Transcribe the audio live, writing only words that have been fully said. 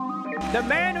The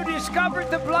man who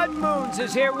discovered the blood moons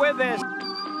is here with us.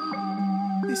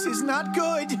 This is not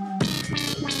good.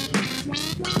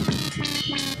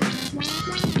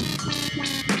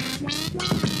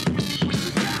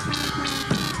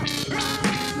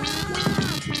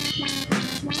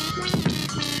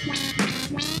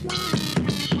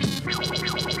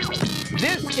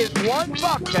 This is one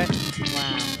bucket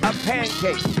of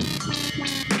pancakes.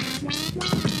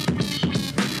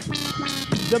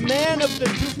 The man of the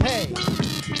toupee.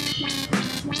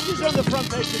 He's on the front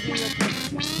page of New York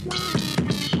Times.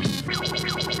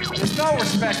 There's no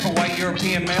respect for white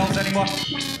European males anymore.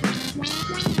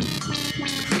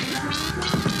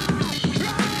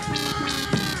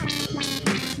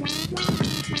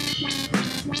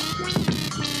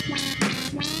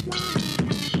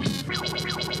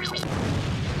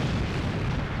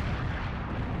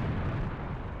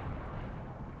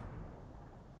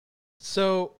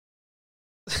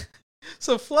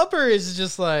 So Flubber is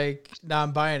just like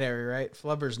non-binary, right?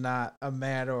 Flubber's not a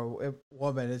man or a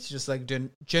woman. It's just like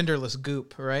genderless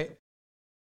goop, right?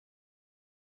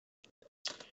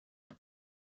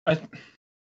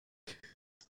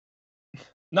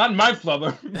 Not in my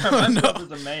Flubber. My No.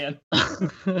 Flubber's a man.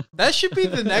 That should be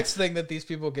the next thing that these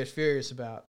people get furious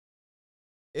about.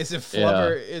 Is if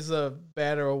Flubber is a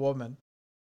man or a woman.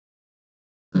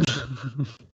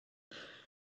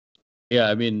 Yeah,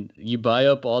 I mean, you buy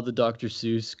up all the Dr.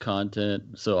 Seuss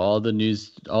content, so all the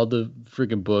news, all the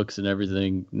freaking books and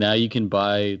everything. Now you can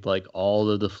buy like all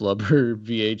of the Flubber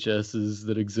VHSs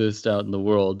that exist out in the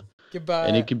world,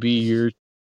 and it could be your.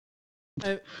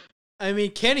 I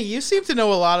mean, Kenny, you seem to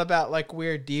know a lot about like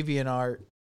weird DeviantArt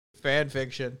fan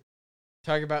fiction.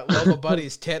 Talking about Lola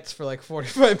Buddy's tits for like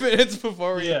 45 minutes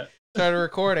before we started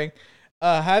recording.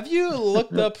 Have you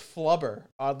looked up Flubber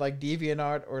on like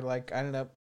DeviantArt or like, I don't know,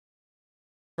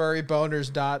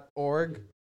 furryboners.org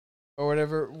or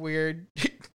whatever weird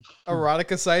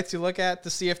erotica sites you look at to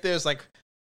see if there's like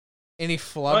any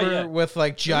Flubber with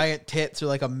like giant tits or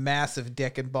like a massive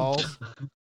dick and balls?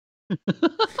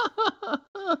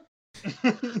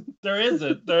 There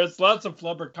isn't. There's lots of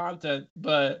Flubber content,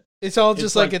 but it's all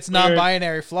just like it's weird.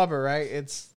 Non-binary Flubber, right?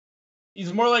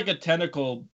 He's more like a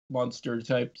tentacle monster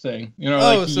type thing, you know.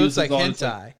 Oh, so it's like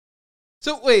hentai.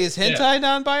 So wait, is hentai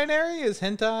non-binary? Is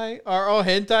are all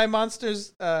hentai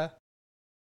monsters them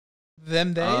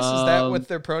days? Is that what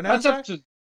their pronouns are?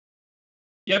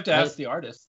 You have to ask the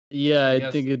artist. Yeah,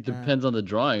 I think it depends on the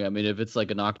drawing. I mean, if it's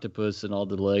like an octopus and all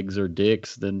the legs are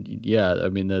dicks, then yeah, I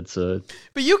mean that's a.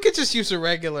 But you could just use a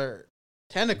regular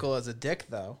tentacle as a dick,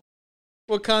 though.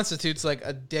 What constitutes like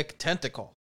a dick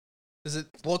tentacle? Does it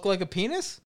look like a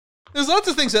penis? There's lots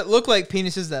of things that look like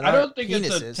penises that aren't. I don't think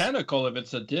penises. it's a tentacle if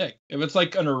it's a dick. If it's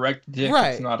like an erect dick,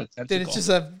 right. It's not a tentacle.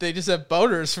 Then they just have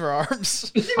boners for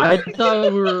arms. I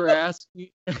thought we were asking.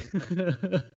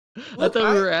 I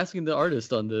thought we were asking the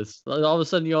artist on this. All of a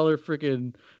sudden, y'all are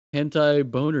freaking hentai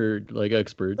boner like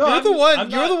experts. No,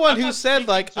 you're the one who said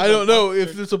like I don't know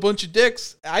if there's a bunch of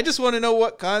dicks. I just want to know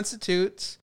what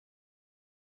constitutes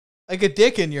like a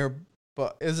dick in your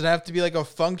butt. Does it have to be like a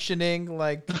functioning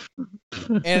like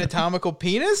anatomical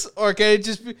penis, or can it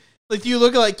just be like, do you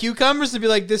look at like cucumbers and be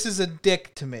like, this is a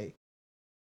dick to me?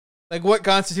 Like, what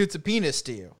constitutes a penis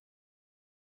to you?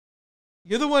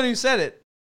 You're the one who said it.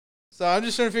 So I'm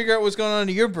just trying to figure out what's going on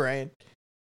in your brain.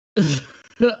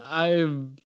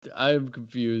 I'm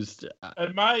confused.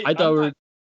 I'm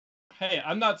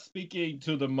not speaking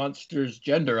to the monster's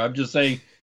gender. I'm just saying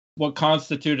what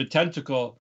constitutes a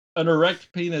tentacle. An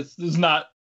erect penis is not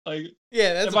like.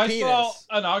 Yeah, that's if a penis. I saw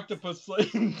an octopus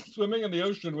swimming in the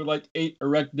ocean with like 8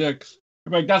 erect dicks,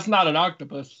 I'm like, that's not an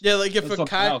octopus. Yeah, like if if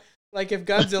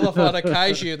Godzilla fought a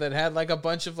kaiju that had like a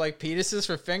bunch of like penises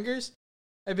for fingers,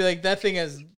 I'd be like, that thing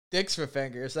has dicks for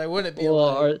fingers. I wouldn't be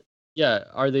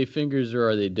are they fingers or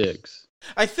are they dicks?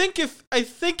 I think if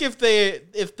the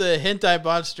hentai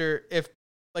monster, if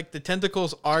like the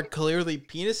tentacles are clearly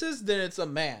penises, then it's a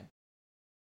man.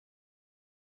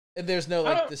 And there's no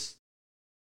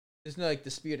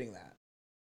disputing that.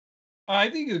 I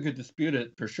think you could dispute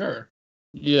it for sure.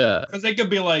 Yeah, because they could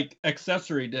be like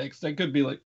accessory dicks. They could be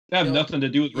like they have nothing to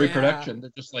do with reproduction.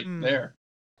 They're just like there.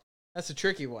 That's a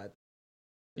tricky one.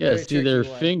 Yeah, see, they're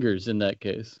fingers in that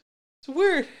case. It's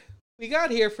weird. We got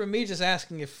here from me just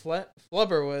asking if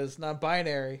Flubber was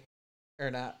non-binary or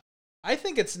not. I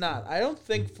think it's not. I don't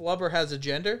think Flubber has a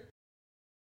gender.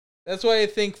 That's why I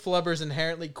think Flubber's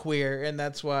inherently queer, and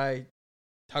that's why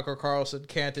Tucker Carlson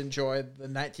can't enjoy the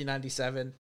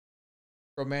 1997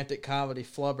 romantic comedy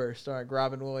Flubber starring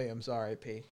Robin Williams,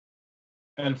 R.I.P.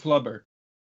 And Flubber.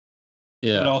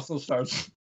 Yeah. It also stars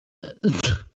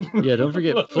Yeah, don't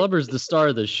forget, Flubber's the star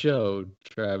of the show,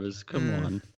 Travis. Come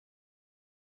on.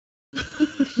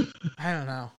 I don't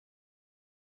know.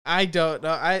 I don't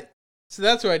know. So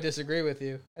that's where I disagree with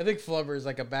you. I think Flubber is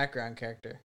like a background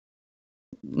character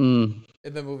in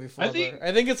the movie Flubber.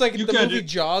 I think it's like the movie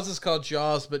Jaws is called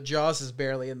Jaws, but Jaws is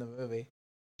barely in the movie.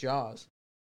 Jaws.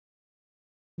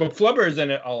 But Flubber is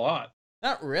in it a lot.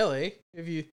 Not really. If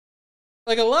you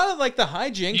like a lot of like the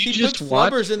hijinks, You he just puts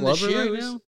watch Flubbers in the Flubber right shoes.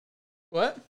 now?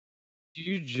 What? Do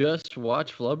you just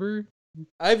watch Flubber?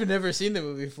 I've never seen the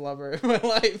movie Flubber in my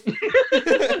life.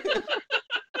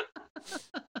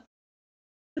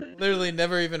 Literally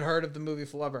never even heard of the movie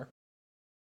Flubber.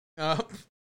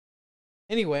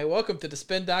 Anyway, welcome to the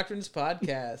Spin Doctrines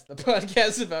Podcast, the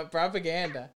podcast about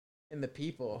propaganda and the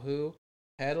people who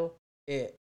peddle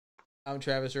it. I'm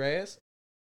Travis Reyes.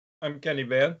 I'm Kenny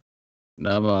Van. And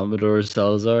I'm Amador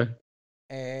Salazar.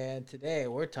 And today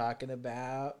we're talking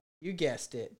about, you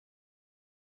guessed it,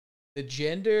 the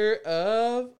gender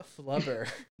of Flubber.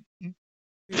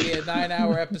 It'll be a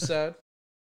 9-hour episode.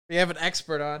 We have an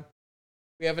expert on.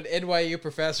 We have an NYU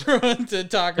professor on to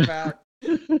talk about.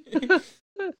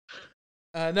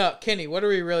 No, Kenny, what are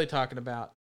we really talking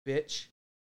about, bitch?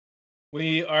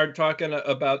 We are talking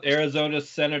about Arizona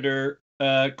Senator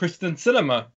Krysten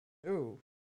Sinema. Ooh.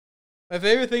 My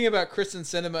favorite thing about Krysten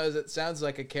Sinema is it sounds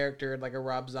like a character in like a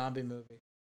Rob Zombie movie.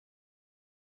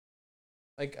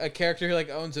 Like a character who like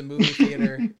owns a movie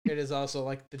theater. It is also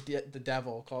like the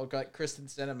devil called like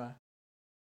Krysten Sinema.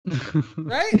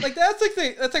 Right? Like that's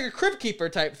like a Crypt Keeper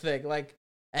type thing. Like,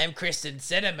 I'm Krysten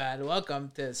Sinema and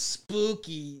welcome to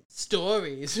Spooky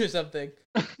Stories or something.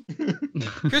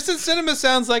 Krysten Sinema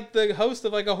sounds like the host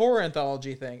of like a horror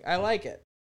anthology thing. I like it.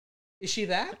 Is she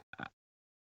that?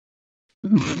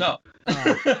 No.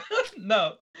 Oh.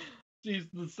 No. She's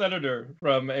the senator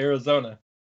from Arizona.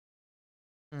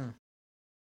 I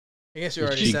guess you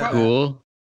already She's said cool.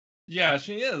 Yeah,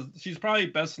 she is. She's probably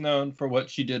best known for what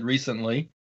she did recently,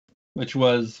 which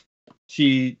was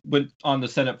she went on the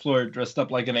Senate floor dressed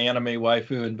up like an anime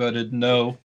waifu and voted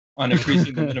no on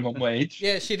increasing the minimum wage.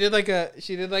 Yeah, she did like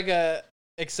a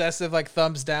excessive like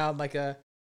thumbs down, like a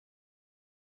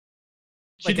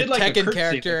Tekken curtsy,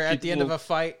 character like at the end of a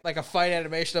fight, like a fight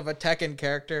animation of a Tekken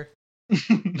character.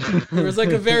 It was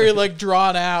like a very like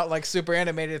drawn out, like super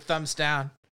animated thumbs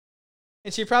down.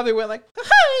 And she probably went like,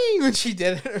 hi, when she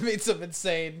did it. It made some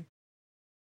insane.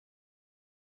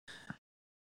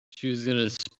 She was gonna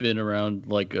spin around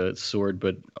like a sword,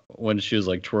 but when she was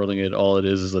like twirling it, all it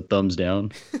is a thumbs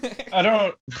down. I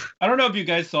don't know if you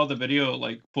guys saw the video,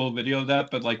 like full video of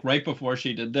that, but like right before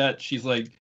she did that, she's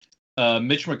like,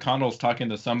 Mitch McConnell's talking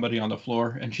to somebody on the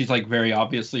floor, and she's like very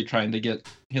obviously trying to get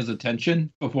his attention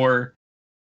before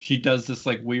she does this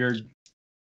like weird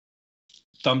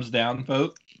thumbs down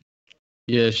vote.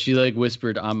 Yeah, she like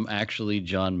whispered, "I'm actually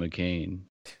John McCain."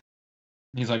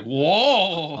 He's like,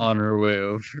 "Whoa!" On her way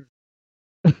over.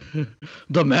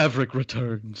 The Maverick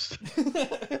returns.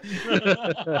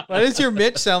 Why does your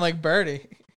Mitch sound like Bernie?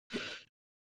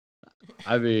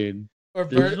 I mean, Or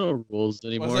there's no rules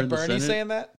anymore. Was it in the Bernie Senate. saying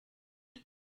that?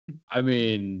 I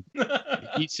mean,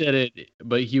 he said it,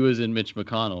 but he was in Mitch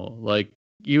McConnell. Like,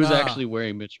 he was actually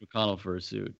wearing Mitch McConnell for a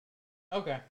suit.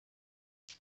 Okay.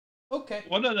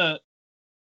 One of the,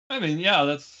 I mean, yeah,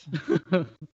 that's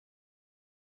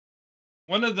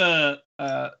one of the.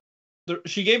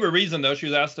 She gave a reason though. She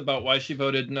was asked about why she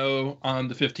voted no on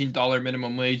the $15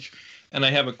 minimum wage, and I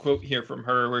have a quote here from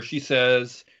her where she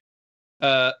says,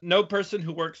 "No person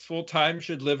who works full time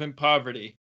should live in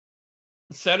poverty.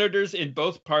 Senators in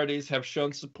both parties have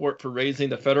shown support for raising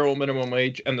the federal minimum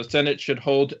wage, and the Senate should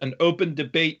hold an open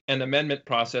debate and amendment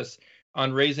process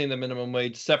on raising the minimum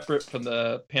wage separate from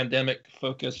the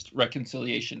pandemic-focused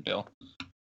reconciliation bill."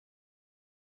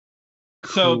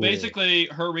 Cool. So basically,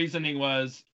 her reasoning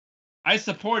was, I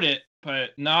support it,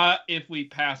 but not if we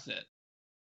pass it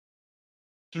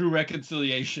through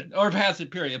reconciliation. Or pass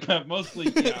it, period. But mostly,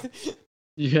 yeah.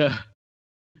 Yeah.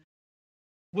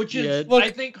 Which is, Yeah, I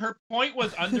think her point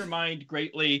was undermined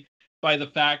greatly by the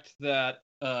fact that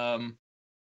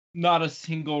not a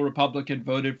single Republican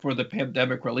voted for the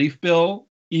pandemic relief bill,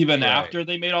 even after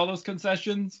they made all those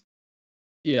concessions.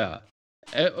 Yeah.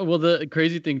 Well, the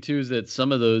crazy thing, too, is that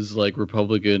some of those, like,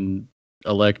 Republican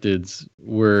electeds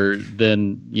were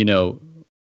then,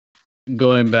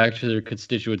 going back to their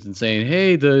constituents and saying,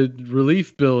 hey, the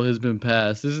relief bill has been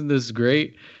passed. Isn't this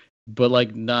great? But,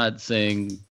 like, not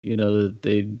saying, that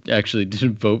they actually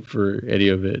didn't vote for any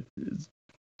of it. It's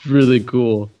really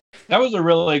cool. That was a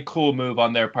really cool move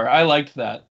on their part. I liked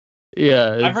that.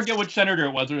 Yeah. I forget which senator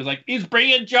it was. It was like, he's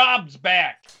bringing jobs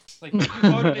back. Like, you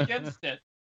voted against it.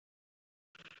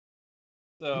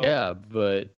 So Yeah,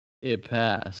 but it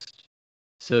passed.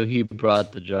 So he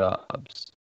brought the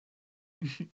jobs.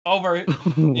 over.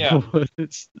 Yeah.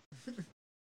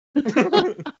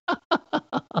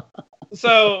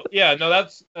 So yeah, no,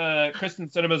 that's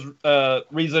Krysten Sinema's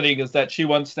reasoning is that she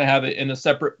wants to have it in a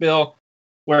separate bill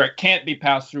where it can't be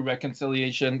passed through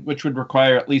reconciliation, which would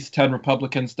require at least 10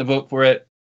 Republicans to vote for it.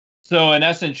 So in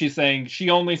essence, she's saying she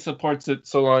only supports it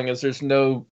so long as there's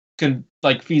no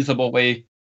feasible way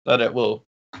that it will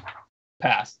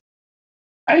pass.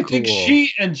 I think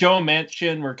she and Joe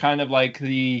Manchin were kind of like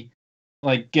the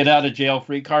get out of jail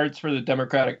free cards for the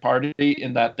Democratic Party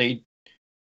in that they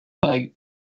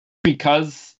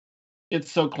because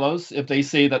it's so close, if they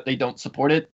say that they don't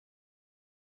support it,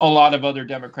 a lot of other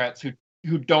Democrats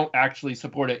who don't actually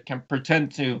support it can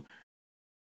pretend to.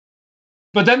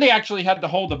 But then they actually had to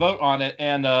hold a vote on it,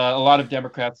 and a lot of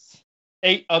Democrats,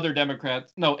 8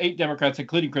 Democrats,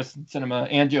 including Krysten Sinema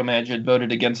and Joe Manchin,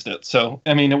 voted against it. So,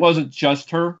 I mean, it wasn't just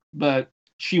her, but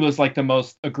she was the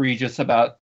most egregious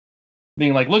about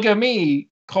being look at me,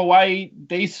 Kawaii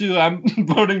Desu, I'm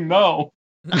voting no.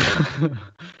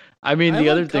 I mean, the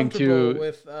other thing too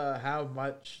with how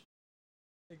much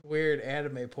weird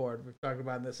anime porn we've talked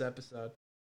about in this episode.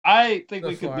 I think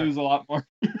we could lose a lot more.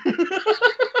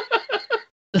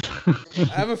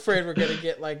 I'm afraid we're gonna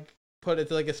get put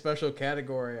into a special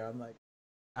category on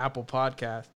Apple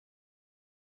Podcast.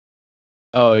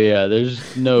 Oh yeah,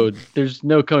 there's no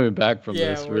coming back from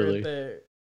this really.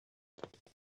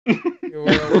 We're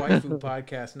a waifu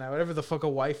podcast now. Whatever the fuck a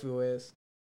waifu is.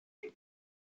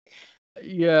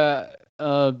 Yeah,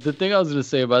 the thing I was gonna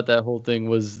say about that whole thing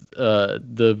was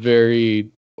the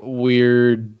very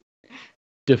weird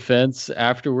defense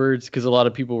afterwards, because a lot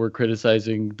of people were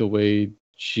criticizing the way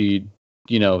she,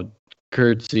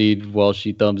 curtsied while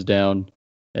she thumbs down,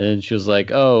 and then she was like,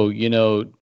 "Oh,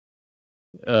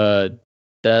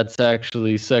 that's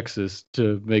actually sexist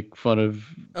to make fun of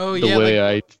the way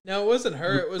I." No, it wasn't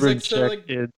her. It was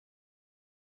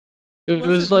It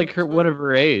was one of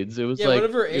her aides. It was one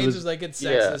of her aides was it's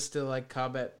sexist to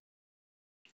comment.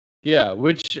 Yeah,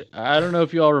 which I don't know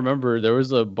if you all remember. There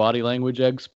was a body language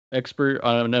expert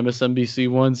on MSNBC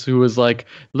once who was like,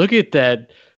 "Look at that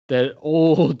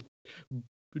old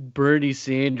Bernie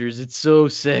Sanders. It's so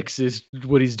sexist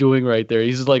what he's doing right there.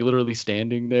 He's literally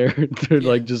standing there.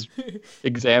 They're just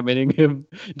examining him,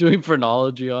 doing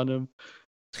phrenology on him.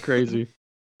 It's crazy."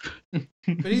 But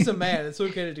he's a man. It's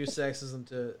okay to do sexism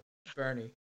to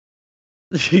Bernie.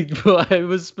 I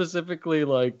was specifically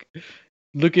look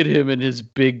at him in his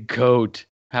big coat.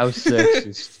 How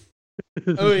sexist.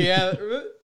 Oh yeah,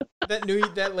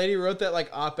 that lady wrote that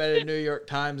op-ed in New York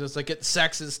Times. It's it's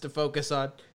sexist to focus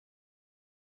on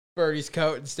Bernie's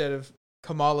coat instead of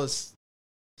Kamala's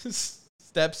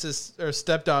stepdaughter's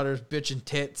bitchin'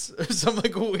 tits or some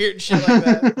weird shit like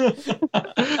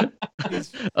that.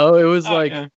 Oh, it was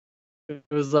It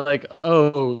was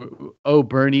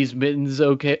Bernie's mittens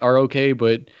are okay,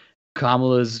 but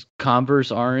Kamala's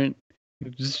Converse aren't.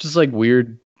 It's just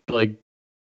weird,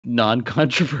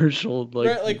 non-controversial,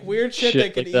 weird shit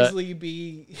that could easily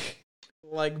be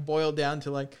boiled down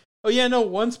to oh yeah, no,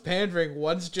 one's pandering,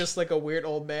 one's just a weird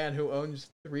old man who owns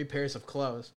 3 pairs of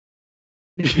clothes.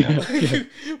 Yeah.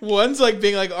 One's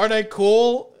being aren't I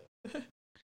cool?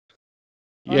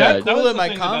 Yeah, cool in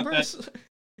my Converse.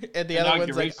 And the other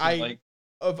one's I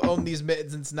have owned these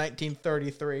mittens since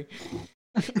 1933.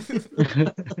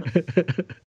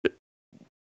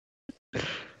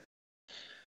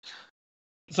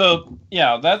 So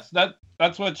yeah, that's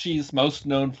what she's most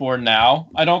known for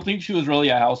now. I don't think she was really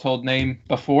a household name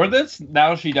before this.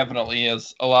 Now she definitely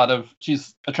is.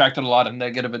 She's attracted a lot of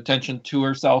negative attention to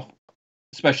herself,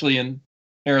 especially in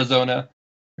Arizona.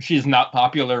 She's not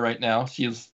popular right now. She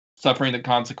is suffering the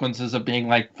consequences of being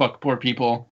fuck poor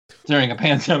people during a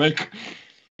pandemic.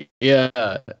 Yeah.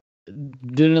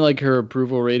 Didn't her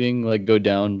approval rating go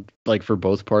down for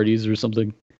both parties or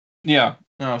something? Yeah.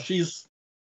 No, she's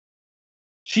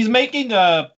making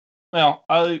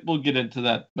we'll get into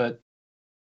that, but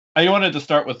I wanted to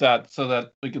start with that so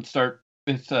that we could start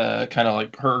with kind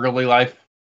of her early life.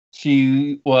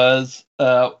 She was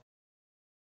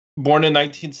born in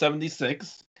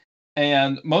 1976,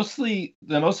 and mostly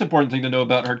the most important thing to know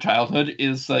about her childhood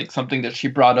is something that she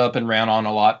brought up and ran on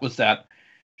a lot was that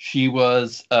she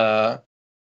was her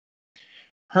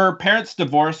parents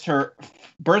divorced. Her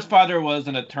birth father was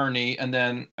an attorney, and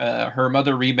then her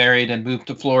mother remarried and moved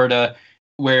to Florida,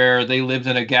 where they lived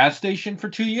in a gas station for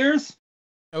 2 years.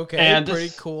 Okay, and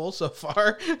pretty cool so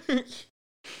far.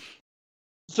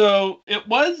 So it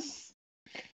was,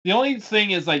 the only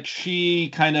thing is she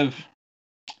kind of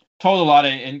told a lot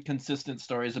of inconsistent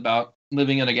stories about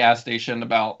living in a gas station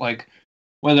about like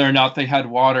whether or not they had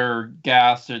water or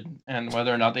gas and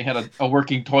whether or not they had a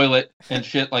working toilet and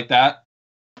shit like that.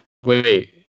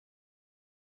 Wait.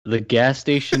 The gas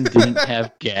station didn't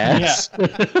have gas?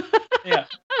 Yeah.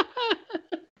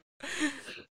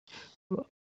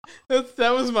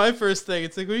 That was my first thing.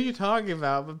 It's like, what are you talking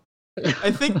about? But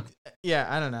I think, yeah,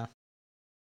 I don't know.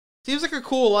 Seems like a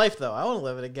cool life, though. I want to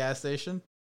live at a gas station.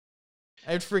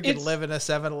 I'd freaking live in a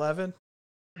 7-Eleven.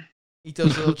 Eat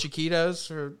those little Chiquitos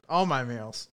for all my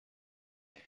meals.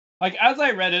 Like, as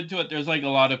I read into it, there's like a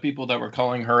lot of people that were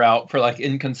calling her out for like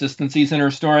inconsistencies in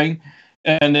her story.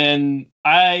 And then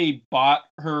I bought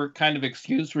her kind of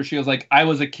excuse where she was like, I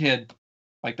was a kid.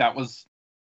 Like, that was,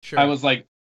 sure. I was like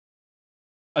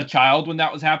a child when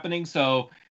that was happening. So,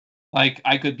 like,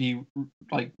 I could be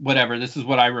like, whatever, this is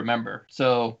what I remember.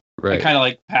 So I kind of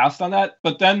like passed on that.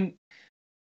 But then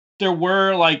there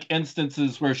were like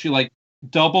instances where she like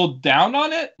doubled down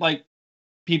on it. Like,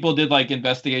 people did like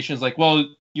investigations like,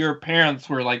 well, your parents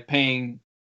were like paying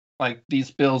like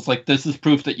these bills, like this is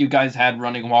proof that you guys had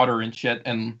running water and shit.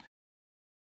 And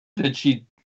that she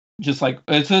just like,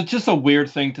 just a weird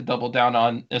thing to double down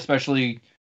on, especially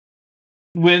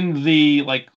when the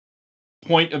like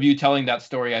point of you telling that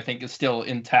story, I think, is still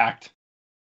intact.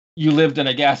 You lived in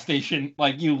a gas station,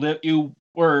 like you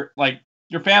were like,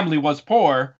 your family was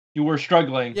poor, you were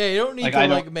struggling. Yeah, you don't need to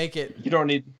like make it. You don't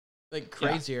need like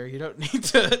crazier. Yeah. You don't need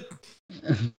to.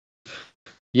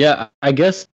 Yeah, I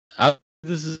guess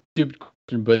this is a stupid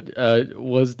question, but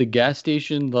was the gas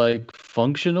station like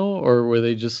functional, or were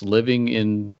they just living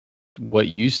in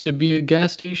what used to be a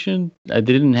gas station? They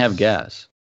didn't have gas.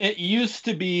 It used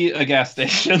to be a gas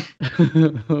station.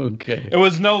 Okay. It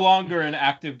was no longer an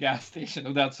active gas station,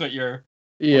 if that's what you're...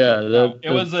 Yeah. It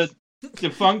was a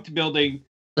defunct building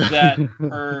that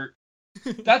her...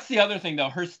 That's the other thing, though.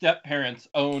 Her step-parents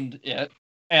owned it,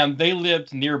 and they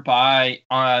lived nearby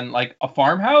on, like, a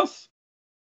farmhouse,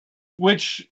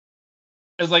 which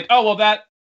is like, oh, well, that...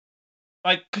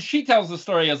 Like, because she tells the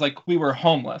story as, like, we were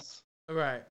homeless.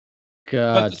 Right.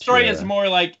 Gotcha. But the story is more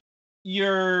like,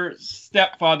 your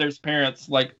stepfather's parents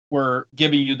like were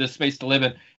giving you this space to live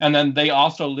in, and then they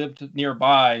also lived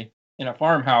nearby in a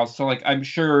farmhouse. So like, I'm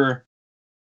sure,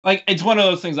 like, it's one of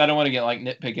those things I don't want to get like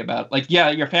nitpicky about. Like,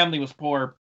 yeah, your family was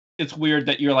poor. It's weird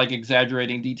that you're like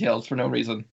exaggerating details for no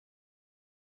reason.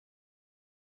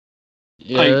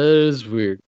 Yeah, like, it is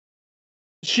weird.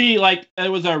 She like,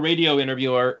 it was a radio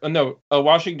interview or no, a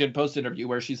Washington Post interview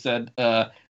where she said,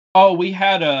 "Oh, we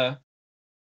had a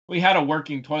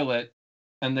working toilet,"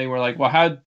 and they were like, "Well,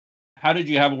 how did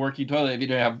you have a working toilet if you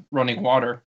didn't have running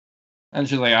water?" And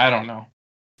she's like, "I don't know."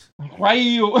 Like, why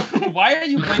are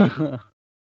you blaming?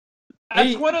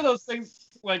 It's one of those things.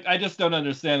 Like, I just don't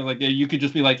understand. Like, you could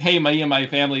just be like, "Hey, me and my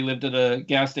family lived at a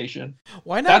gas station."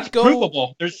 Why not? That's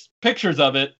provable. There's pictures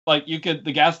of it. Like,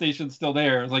 the gas station's still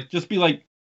there. Like, just be like,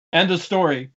 end of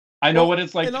story. I know what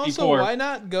it's like and to also, be poor. why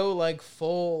not go like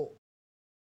full?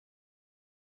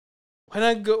 Why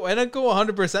not go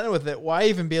 100% with it? Why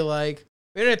even be like,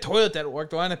 we had a toilet that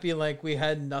worked? Why not be like, we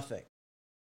had nothing?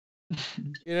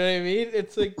 You know what I mean?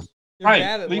 It's like, you're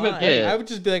bad at lying. I would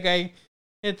just be like, I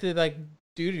had to like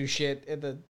doo-doo shit in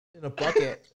a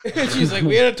bucket. And she's like,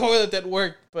 we had a toilet that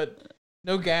worked, but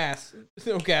no gas,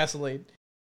 no gasoline.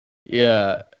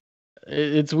 Yeah,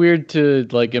 it's weird to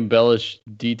like embellish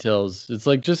details. It's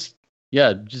like, just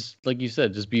like you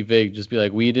said, just be vague. Just be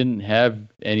like, we didn't have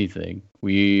anything.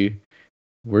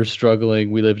 We're struggling.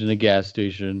 We lived in a gas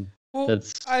station. Well,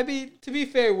 I mean, to be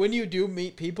fair, when you do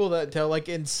meet people that tell like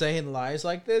insane lies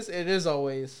like this, it is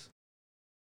always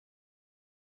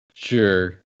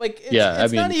sure. Like,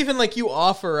 it's not even like you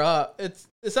offer up.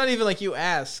 It's not even like you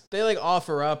ask. They like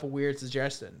offer up weird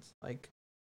suggestions, like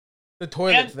the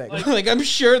toilet thing. Like, I'm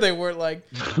sure they weren't like,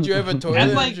 "Do you have a toilet?"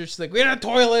 And like, just like, we had a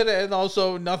toilet and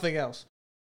also nothing else.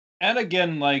 And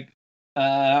again, like,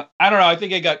 I don't know. I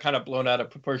think it got kind of blown out of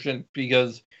proportion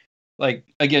because, like,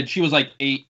 again, she was like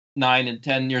 8, 9, and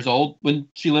 10 years old when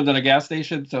she lived at a gas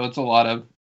station. So it's a lot of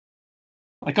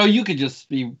like, oh, you could just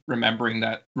be remembering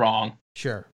that wrong.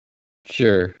 Sure.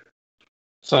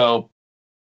 So,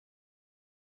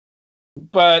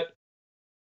 but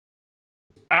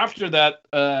after that,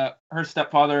 her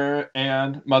stepfather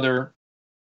and mother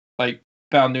like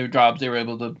found new jobs. They were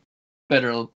able to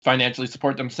better financially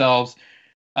support themselves.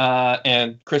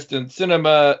 And Krysten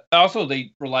Sinema, also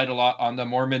they relied a lot on the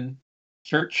Mormon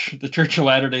church, the Church of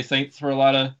Latter-day Saints, for a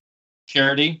lot of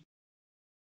charity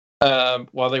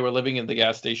while they were living in the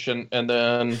gas station. And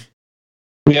then,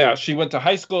 yeah, she went to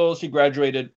high school. She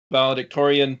graduated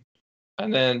valedictorian,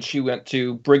 and then she went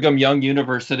to Brigham Young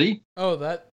University. Oh,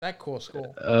 that That cool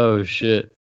school. Oh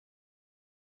shit.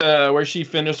 Where she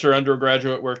finished her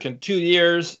undergraduate work in 2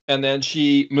 years, and then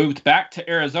she moved back to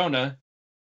Arizona,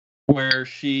 where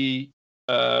she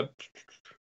got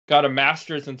a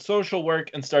master's in social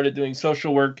work and started doing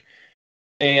social work,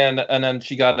 and then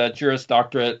she got a Juris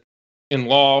Doctorate in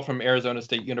law from Arizona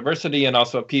State University, and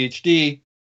also a PhD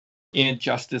in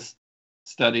justice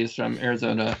studies from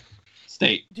Arizona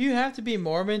State. Do you have to be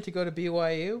Mormon to go to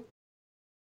BYU?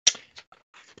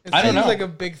 It I don't seems know. like a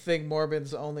big thing.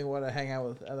 Mormons only want to hang out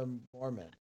with other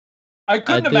Mormons. I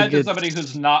couldn't think imagine it's- somebody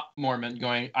who's not Mormon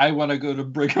going, I want to go to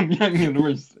Brigham Young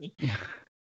University.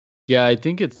 Yeah, I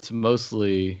think it's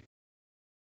mostly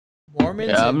Mormons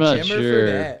Yeah, I'm and not Jimmer sure.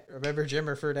 Fredette. Remember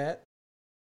Jimmer Fredette?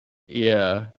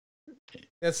 yeah,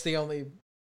 That's the only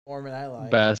Mormon I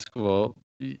like. basketball.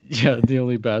 Yeah, the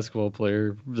only basketball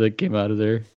player that came out of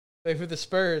there. Played for the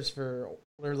Spurs for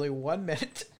literally 1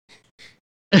 minute.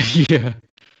 Yeah.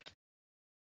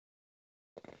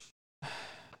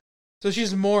 So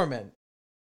she's Mormon.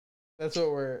 That's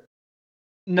what we're...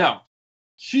 No,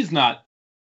 she's not.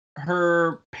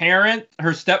 Her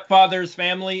stepfather's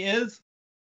family is,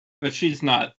 but she's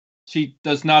not. She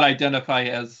does not identify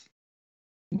as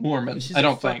Mormon. She's I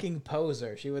don't a think. fucking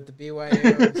poser. She went to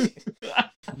BYU.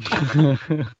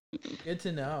 Good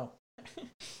to know.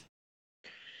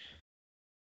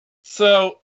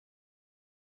 So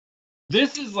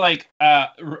this is like a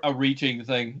reaching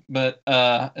thing, but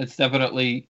it's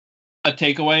definitely a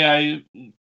takeaway I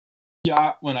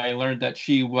got when I learned that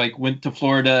she like went to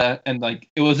Florida, and like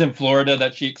it was in Florida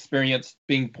that she experienced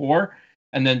being poor,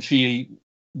 and then she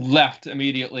left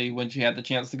immediately when she had the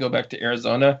chance to go back to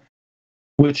Arizona,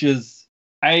 which is,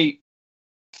 I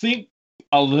think,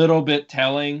 a little bit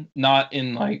telling, not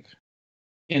in like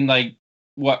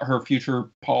what her future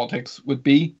politics would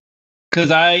be. Because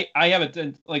I have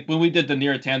like when we did the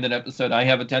Near Tandon episode, I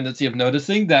have a tendency of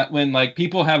noticing that when like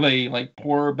people have a like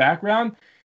poor background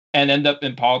and end up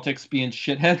in politics being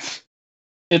shitheads,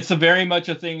 it's a very much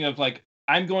a thing of like,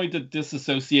 I'm going to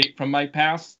disassociate from my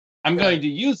past. I'm going to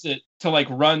use it to like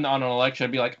run on an election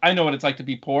and be like, I know what it's like to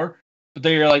be poor, but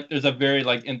they're like, there's a very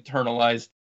like internalized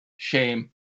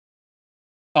shame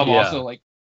of also like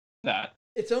that.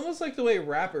 It's almost like the way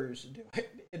rappers do it.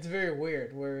 It's very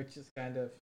weird, where it's just kind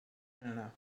of, I don't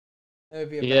know. That would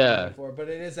be a bad metaphor, but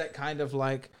it is that kind of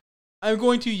like, I'm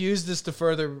going to use this to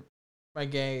further my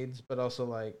gains, but also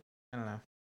like, I don't know.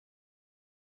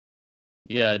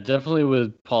 Yeah, definitely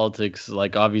with politics,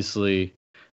 like obviously,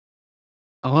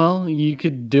 well, you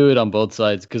could do it on both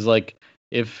sides because like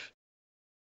because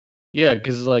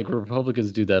like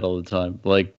Republicans do that all the time.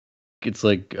 Like it's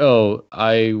like, oh,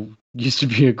 I used to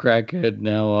be a crackhead,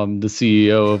 now I'm the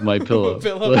CEO of my pillow.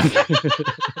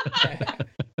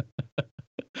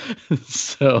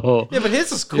 So Yeah, but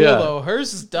his is cool though.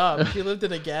 Hers is dumb. She lived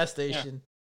in a gas station.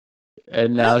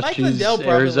 and now Mike she's Lindell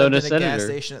probably Arizona lived in a gas senator.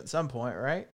 station at some point,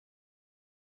 right?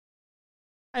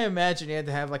 I imagine you had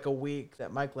to have like a week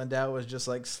that Mike Lindell was just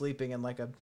like sleeping in like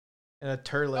in a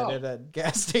turlet at a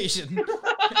gas station.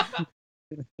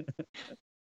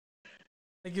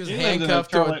 Like he was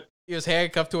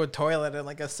handcuffed to a toilet in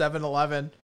like a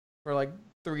 7-Eleven for like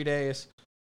 3 days.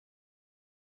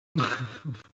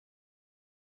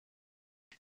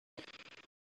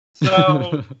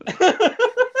 So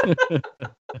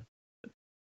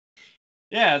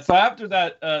yeah, so after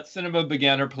that, Sinema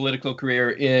began her political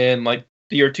career in like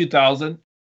the year 2000.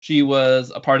 She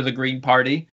was a part of the Green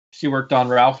Party. She worked on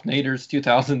Ralph Nader's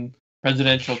 2000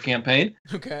 presidential campaign.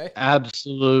 Okay.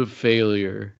 Absolute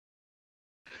failure.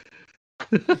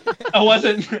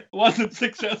 It wasn't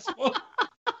successful.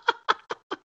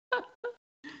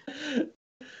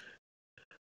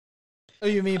 Oh,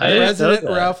 you mean I didn't know President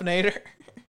that. Ralph Nader?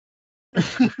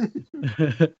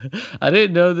 I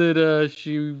didn't know that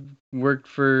she worked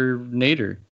for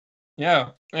Nader.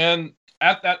 Yeah, and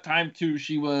at that time too,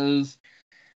 she was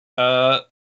an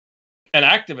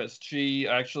activist. She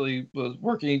actually was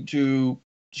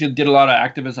she did a lot of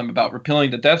activism about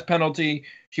repealing the death penalty.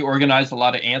 She organized a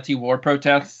lot of anti-war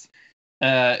protests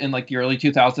in like the early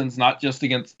 2000s, not just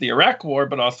against the Iraq War,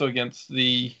 but also against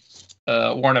the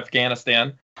war in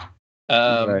Afghanistan.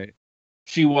 Right.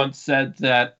 She once said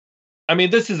that, I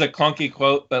mean, this is a clunky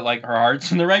quote, but like her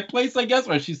heart's in the right place, I guess,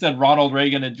 where she said Ronald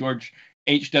Reagan and George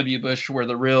H.W. Bush were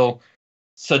the real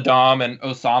Saddam and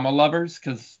Osama lovers,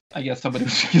 because I guess somebody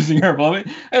was accusing her of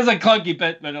loving. It was a clunky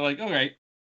bit, but they're like, all right,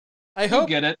 I hope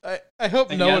get it. I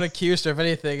hope no one accused her of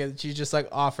anything and she just like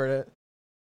offered it.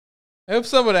 I hope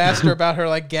someone asked her about her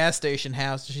like gas station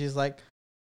house and she's like,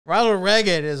 Ronald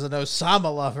Reagan is an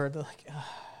Osama lover. They're like,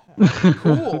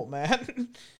 cool, man.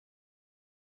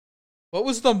 What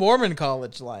was the Mormon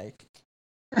college like?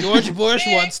 George Bush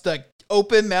wants to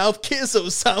open mouth kiss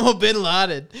Osama bin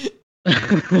Laden.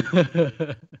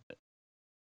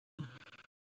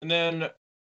 And then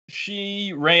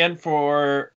she ran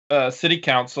for city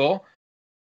council.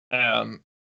 Hold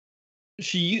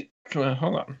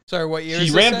on. Sorry, what year?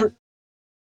 She ran for.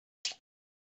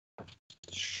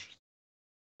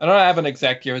 I don't have an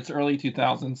exact year. It's early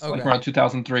 2000s, like Okay. around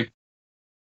 2003.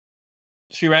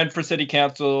 She ran for city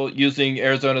council using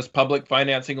Arizona's public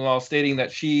financing law, stating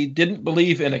that she didn't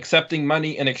believe in accepting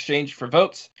money in exchange for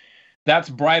votes. That's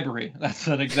bribery. That's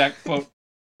an exact quote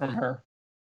from her.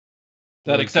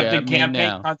 That Look accepting at me campaign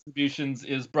now. contributions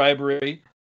is bribery.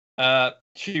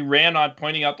 She ran on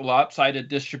pointing out the lopsided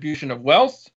distribution of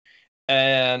wealth,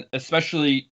 and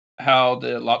especially how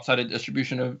the lopsided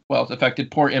distribution of wealth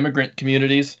affected poor immigrant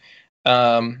communities.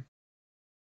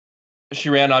 She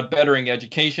ran on bettering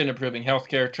education, improving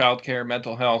healthcare, childcare,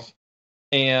 mental health,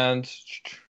 and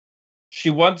she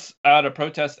once at a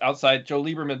protest outside Joe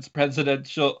Lieberman's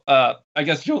presidential.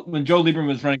 When Joe Lieberman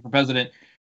was running for president,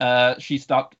 she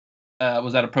stopped.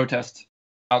 Was at a protest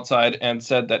outside and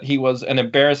said that he was an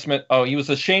embarrassment. Oh, he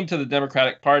was a shame to the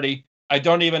Democratic Party. I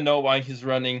don't even know why he's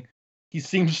running. He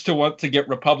seems to want to get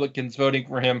Republicans voting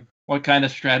for him. What kind of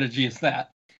strategy is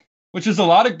that? Which is a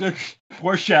lot of good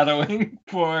foreshadowing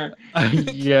for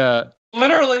Yeah.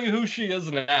 literally who she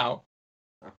is now.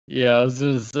 Yeah, I was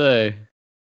gonna say.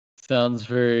 Sounds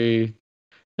very.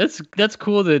 That's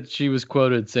cool that she was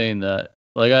quoted saying that.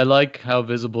 Like, I like how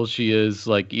visible she is.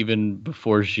 Like, even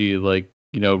before she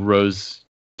rose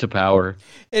to power.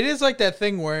 It is like that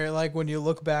thing where, like, when you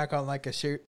look back on like a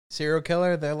serial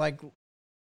killer, they're like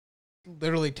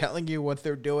literally telling you what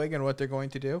they're doing and what they're going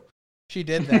to do. She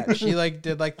did that. She like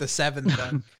did like the Seven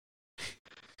thing.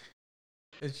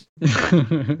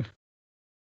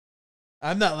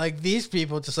 I'm not like these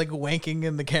people just like wanking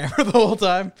in the camera the whole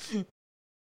time.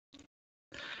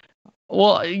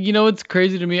 Well, it's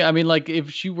crazy to me. I mean, like, if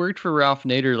she worked for Ralph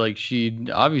Nader, like, she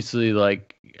obviously,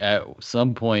 like, at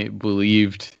some point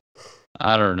believed,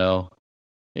 I don't know,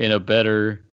 in a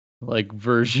better, like,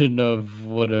 version of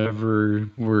whatever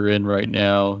we're in right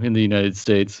now in the United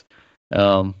States.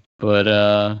 But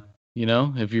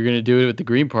if you're gonna do it with the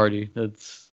Green Party,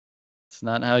 it's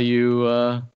not how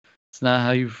you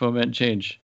foment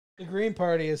change. The Green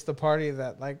Party is the party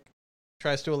that like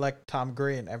tries to elect Tom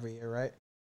Green every year, right?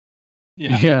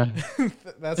 Yeah.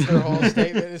 That's their whole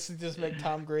statement is to just make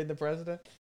Tom Green the president.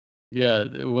 Yeah,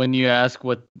 when you ask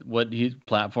what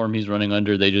platform he's running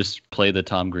under, they just play the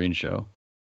Tom Green show.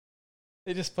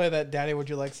 They just play that "Daddy, would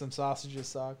you like some sausages?"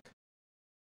 song.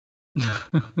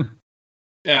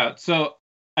 Yeah, so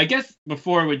I guess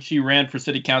before when she ran for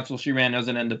city council, she ran as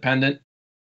an independent.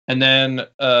 And then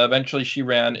eventually she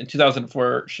ran, in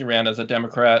 2004, she ran as a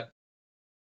Democrat.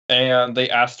 And they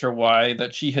asked her why,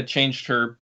 that she had changed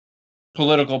her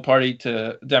political party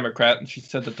to Democrat. And she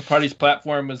said that the party's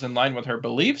platform was in line with her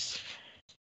beliefs.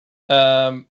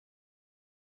 So,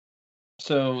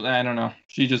 I don't know.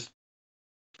 She just...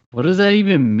 What does that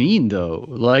even mean, though?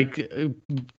 Like,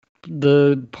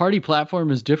 the party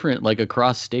platform is different, like,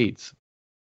 across states.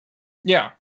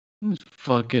 Yeah.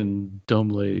 Fucking dumb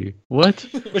lady. What?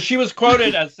 But she was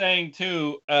quoted as saying,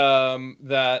 too,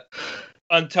 that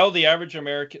until the average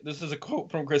American... This is a quote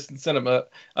from Krysten Sinema.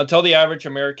 Until the average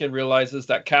American realizes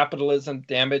that capitalism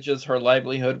damages her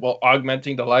livelihood while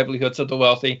augmenting the livelihoods of the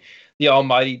wealthy, the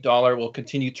almighty dollar will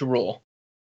continue to rule.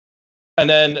 And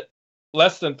then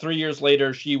less than 3 years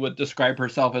later, she would describe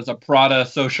herself as a Prada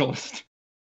socialist.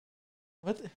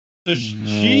 What? So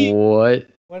she What?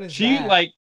 What is she that?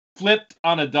 like flipped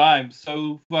on a dime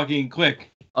so fucking quick.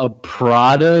 A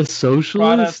Prada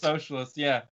socialist? Prada socialist,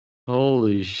 yeah.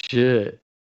 Holy shit.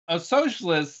 A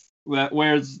socialist that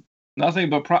wears nothing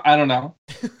but I don't know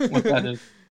what that is.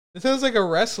 It sounds like a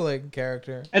wrestling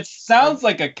character. It sounds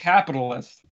like a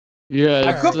capitalist. Yeah,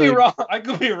 I it's could be like- wrong. I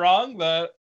could be wrong,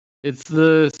 but It's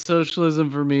the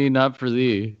socialism for me, not for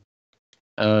thee.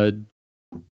 She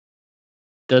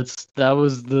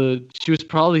was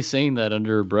probably saying that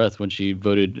under her breath when she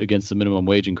voted against the minimum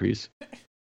wage increase.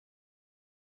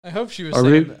 I hope she was Are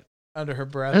saying we- that under her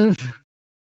breath.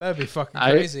 That'd be fucking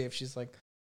crazy if she's like,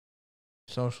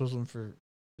 socialism for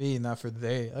me, not for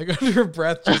they. Like under her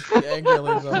breath, just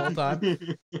angrily the whole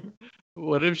time.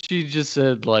 What if she just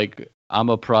said, like, I'm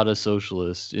a Prada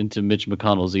socialist into Mitch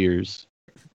McConnell's ears?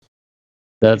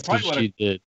 That's what Probably she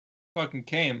did. fucking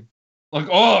came. Like,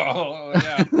 oh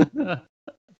yeah.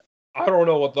 I don't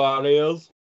know what that is,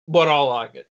 but I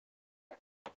like it.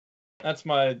 That's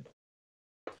my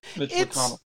Mitch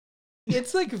McConnell.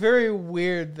 It's like very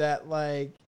weird that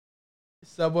like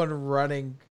someone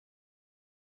running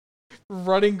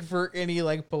running for any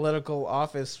like political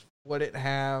office wouldn't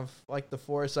have like the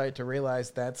foresight to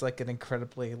realize that's like an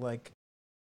incredibly like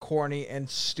corny and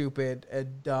stupid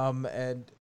and dumb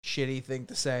and shitty thing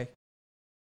to say.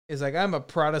 Is like, I'm a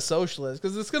proto-socialist,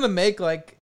 because it's gonna make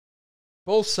like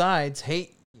both sides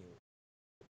hate you.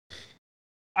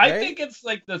 I think it's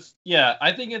like this. Yeah,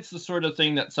 I think it's the sort of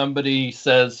thing that somebody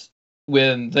says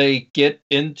when they get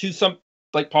into some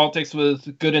like politics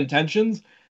with good intentions,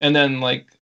 and then like,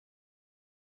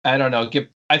 I don't know.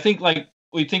 I think like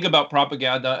we think about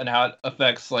propaganda and how it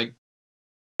affects like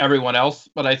everyone else,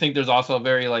 but I think there's also a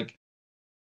very like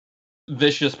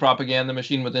vicious propaganda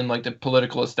machine within like the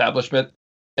political establishment,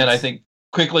 and I think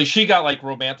quickly she got like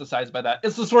romanticized by that.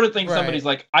 It's the sort of thing somebody's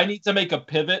like, I need to make a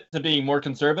pivot to being more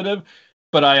conservative,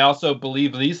 but I also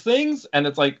believe these things, and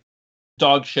it's like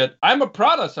dog shit. I'm a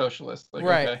proto-socialist. Like,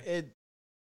 right. Okay.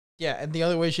 Yeah, and the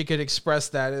only way she could express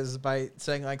that is by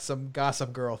saying like some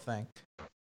Gossip Girl thing.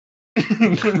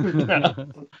 Yeah.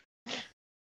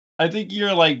 I think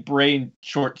your like brain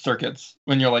short circuits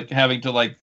when you're like having to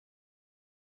like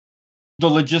the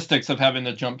logistics of having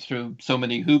to jump through so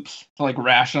many hoops to like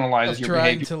rationalize your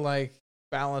trying behavior. To like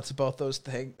balance both those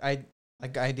things,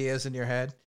 like ideas in your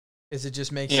head. Is it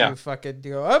just makes you fucking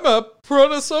go, I'm a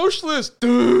proto-socialist.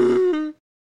 Dumb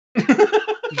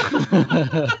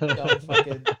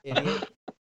fucking idiot.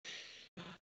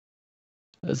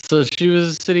 So she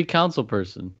was a city council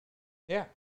person. Yeah.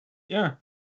 Yeah.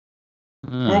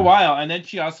 For a while, and then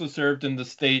she also served in the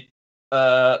state,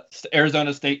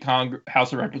 Arizona State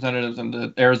House of Representatives and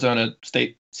the Arizona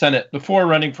State Senate before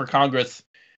running for Congress.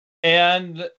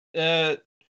 And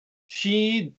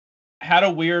she had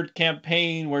a weird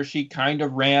campaign where she kind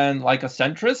of ran like a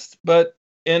centrist, but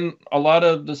in a lot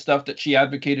of the stuff that she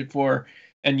advocated for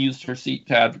and used her seat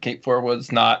to advocate for was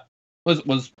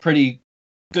pretty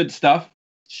good stuff.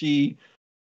 She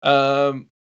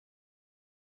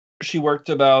worked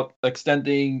about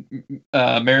extending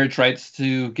marriage rights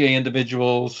to gay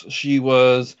individuals. She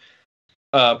was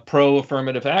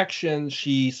pro-affirmative action.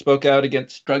 She spoke out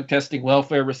against drug testing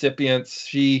welfare recipients.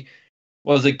 She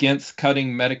was against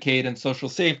cutting Medicaid and social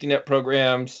safety net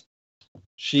programs.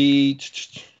 She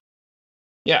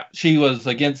was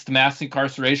against mass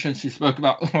incarceration. She spoke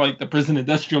about like the prison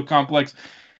industrial complex.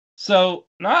 So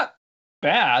not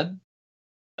bad.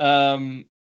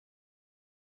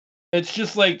 It's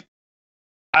just like,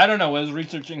 I don't know. When I was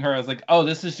researching her, I was like, oh,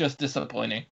 this is just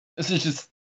disappointing. This is just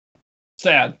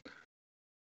sad.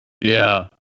 Yeah.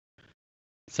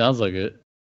 Sounds like it.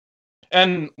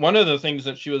 And one of the things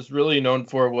that she was really known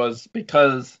for was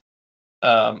because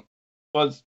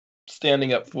was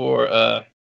standing up for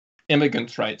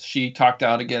immigrants' rights. She talked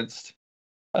out against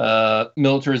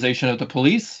militarization of the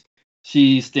police.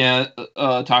 She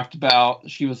talked about,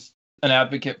 she was an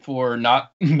advocate for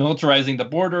not militarizing the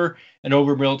border and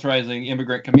over militarizing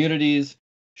immigrant communities.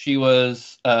 She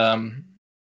was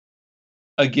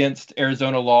against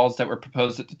Arizona laws that were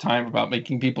proposed at the time about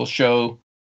making people show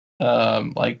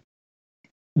like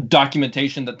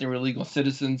documentation that they were legal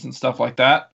citizens and stuff like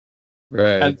that.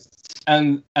 Right.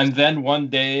 And then one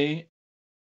day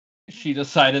she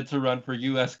decided to run for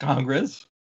US Congress,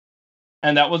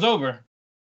 and that was over.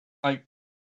 Like,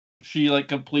 she like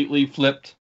completely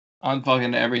flipped on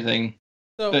fucking everything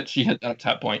that she had done at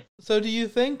that point. So do you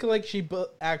think like she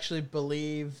actually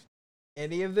believed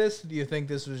any of this? Do you think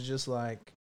this was just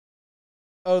like,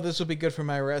 oh, this will be good for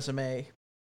my resume?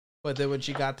 But then when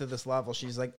she got to this level,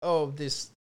 she's like, oh,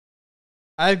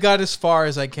 I've got as far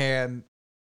as I can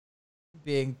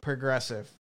being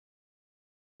progressive.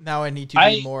 Now I need to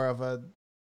be more of a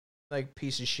like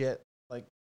piece of shit, like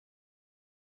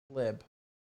lib.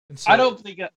 I don't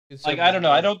think I don't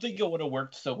know. I don't think it would have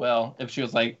worked so well if she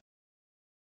was like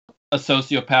a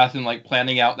sociopath and like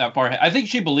planning out that far ahead. I think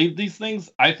she believed these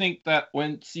things. I think that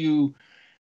once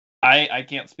I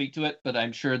can't speak to it, but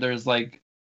I'm sure there's like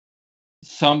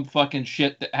some fucking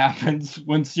shit that happens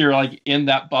once you're like in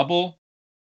that bubble.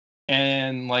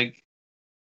 And like,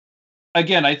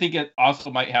 again, I think it also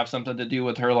might have something to do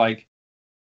with her like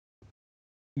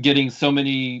getting so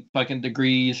many fucking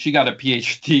degrees. She got a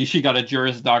PhD. She got a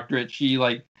Juris Doctorate. She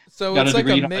like got it's a like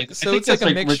degree. it's like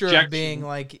a mixture rejection. Of being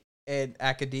like in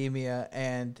academia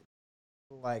and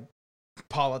like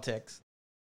politics,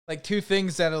 like two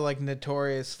things that are like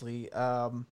notoriously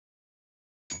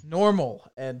normal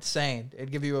and sane.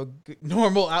 It'd give you a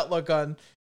normal outlook on.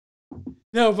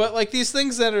 No, but like these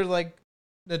things that are like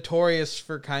notorious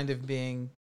for kind of being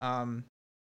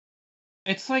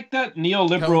it's like that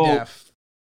neoliberal deaf,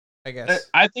 I guess.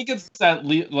 I think it's that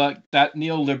that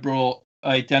neoliberal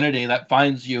identity that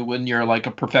finds you when you're like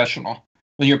a professional,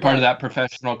 when you're part of that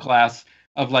professional class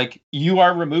of like you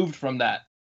are removed from that.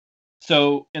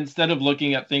 So instead of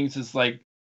looking at things as like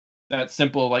that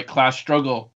simple like class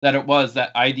struggle that it was,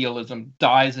 that idealism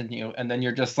dies in you, and then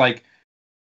you're just like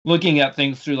looking at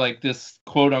things through like this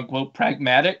quote unquote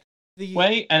pragmatic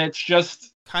way, and it's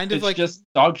just kind of it's like just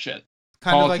dog shit.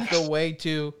 Kind Politics. of like the way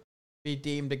to be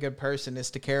deemed a good person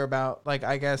is to care about, like,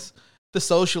 I guess, the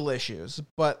social issues,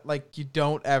 but like you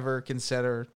don't ever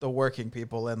consider the working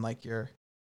people and like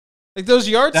those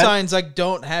yard signs like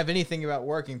don't have anything about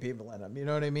working people in them. You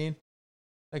know what I mean?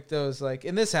 Like those, like,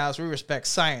 in this house we respect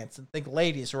science and think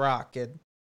ladies rock and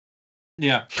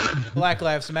yeah, Black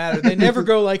Lives Matter. They never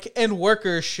go like, and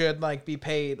workers should like be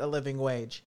paid a living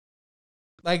wage.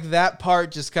 Like that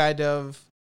part just kind of,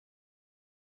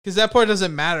 because that part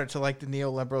doesn't matter to like the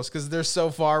neoliberals because they're so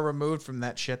far removed from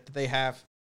that shit that they have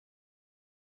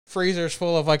freezers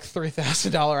full of like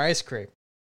 $3,000 ice cream.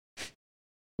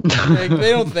 Like,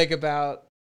 they don't think about,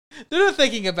 they're not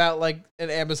thinking about like an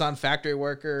Amazon factory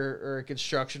worker or a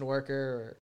construction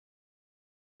worker.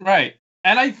 Right.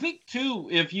 And I think too,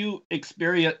 if you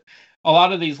experience a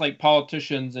lot of these like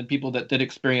politicians and people that did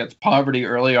experience poverty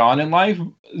early on in life,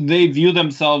 they view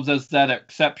themselves as that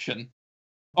exception.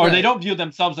 Or Right. They don't view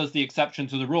themselves as the exception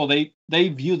to the rule. They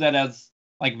view that as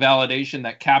like validation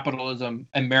that capitalism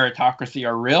and meritocracy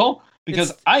are real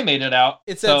because I made it out.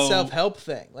 It's that self-help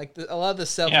thing. Like a lot of the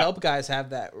self-help guys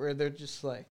have that where they're just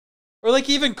like, or like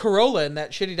even Corolla in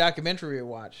that shitty documentary we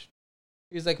watched.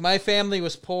 He was like, my family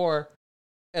was poor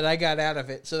and I got out of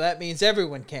it. So that means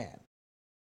everyone can.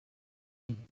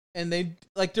 And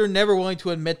they're never willing to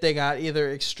admit they got either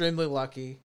extremely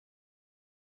lucky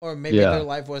or maybe their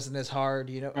life wasn't as hard,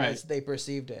 as they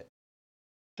perceived it.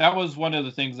 That was one of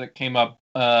the things that came up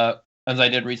as I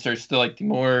did research. The like the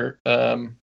more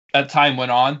as time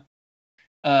went on,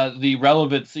 the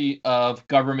relevancy of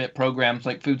government programs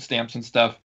like food stamps and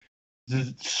stuff,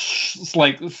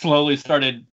 like slowly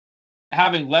started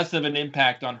having less of an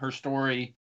impact on her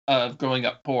story of growing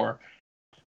up poor,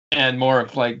 and more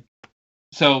of like,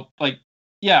 so like,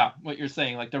 yeah, what you're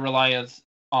saying, like the reliance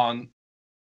on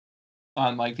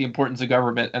like the importance of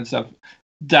government and stuff.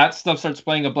 That stuff starts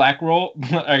playing a black role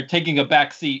or taking a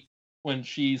back seat when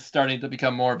she's starting to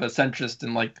become more of a centrist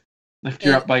and like lift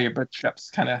you up by your bootstraps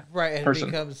kind of person.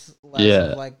 It becomes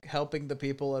less of like helping the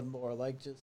people and more like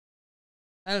just,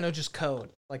 I don't know, just code.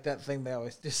 Like that thing they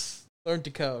always just learn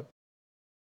to code.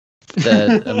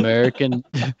 That American,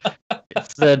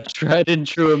 it's that tried and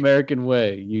true American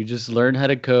way. You just learn how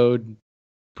to code,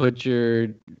 put your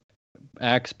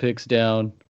axe picks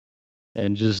down,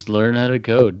 and just learn how to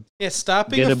code. Yeah, stop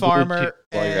being a farmer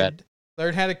and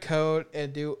learn how to code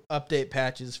and do update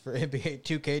patches for NBA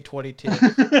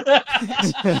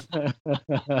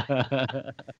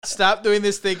 2K22. Stop doing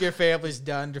this thing your family's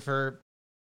done for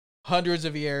hundreds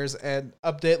of years and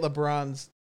update LeBron's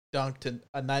dunk to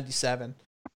a 97.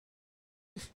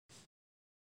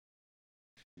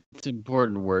 It's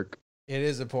important work. It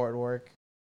is important work.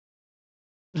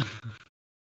 It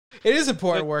is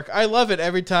important work. I love it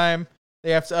every time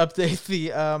they have to update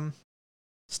the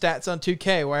stats on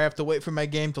 2K where I have to wait for my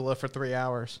game to load for 3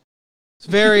 hours. It's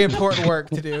very important work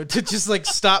to do to just like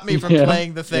stop me from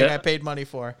playing the thing I paid money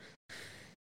for.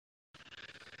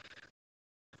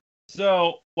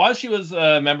 So while she was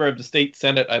a member of the state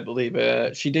Senate, I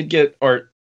believe she did get,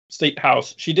 or state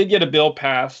house, she did get a bill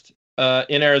passed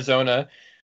in Arizona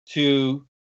to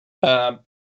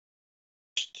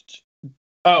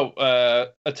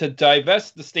to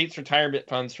divest the state's retirement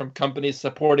funds from companies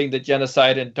supporting the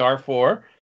genocide in Darfur.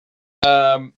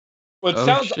 Which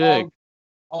sounds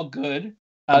all good.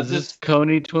 Is this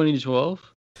Coney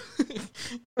 2012?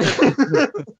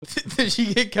 Did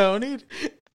she get coneyed?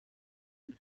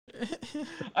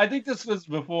 I think this was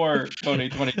before Coney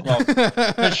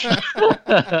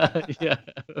 2012. Yeah.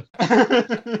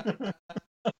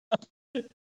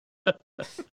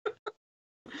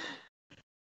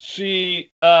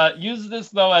 She used this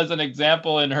though as an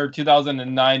example in her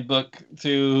 2009 book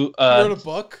to wrote a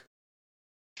book?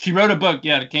 She wrote a book,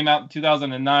 yeah, it came out in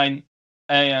 2009,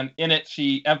 and in it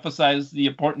she emphasized the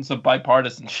importance of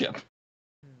bipartisanship.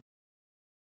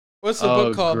 What's the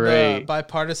book called?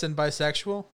 Bipartisan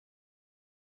Bisexual?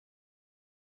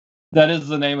 That is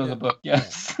the name of the book,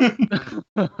 yes.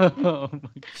 Oh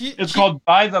it's called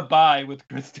By the By with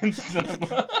Krysten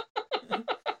Sinema.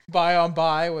 Buy on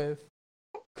Buy with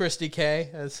Christy K.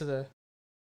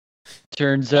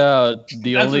 Turns out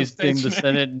the only thing the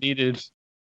Senate needed.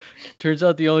 Turns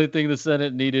out the only thing the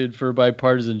Senate needed for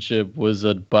bipartisanship was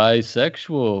a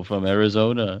bisexual from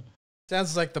Arizona.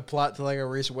 Sounds like the plot to like a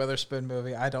Reese Witherspoon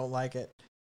movie. I don't like it.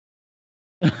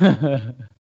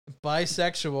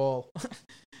 Bisexual.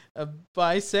 A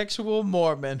bisexual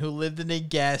Mormon who lived in a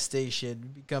gas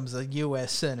station becomes a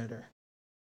U.S. Senator.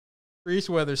 Reese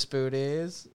Witherspoon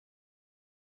is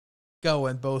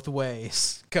going both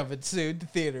ways. Coming soon to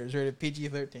theaters, rated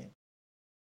PG-13.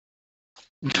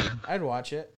 I'd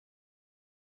watch it.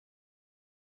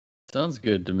 Sounds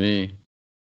good to me.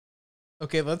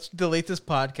 Okay, let's delete this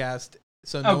podcast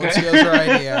so no one steals our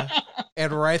idea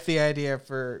and write the idea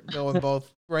for going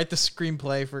both. Write the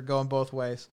screenplay for going both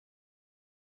ways.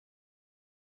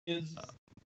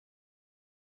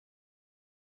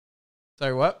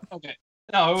 Sorry, what? Okay.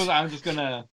 No, I'm just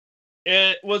gonna.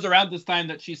 It was around this time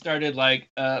that she started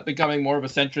becoming more of a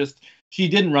centrist. She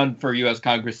didn't run for U.S.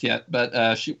 Congress yet, but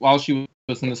while she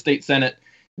was in the state Senate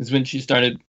is when she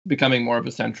started becoming more of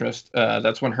a centrist.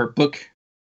 That's when her book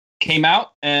came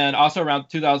out, and also around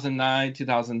 2009,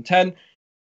 2010,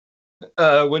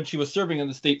 when she was serving in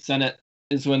the state Senate,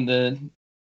 is when the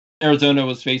Arizona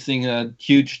was facing a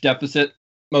huge deficit,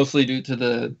 mostly due to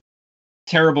the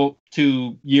terrible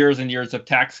 2 years and years of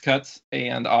tax cuts,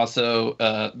 and also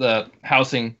the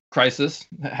housing crisis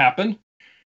that happened.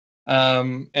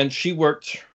 And she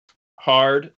worked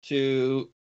hard to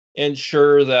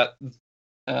ensure that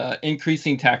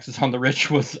increasing taxes on the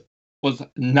rich was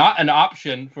not an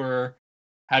option for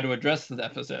how to address the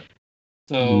deficit.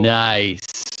 So nice.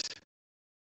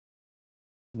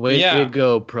 Way to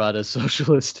go, Prada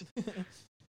Socialist.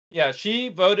 Yeah, she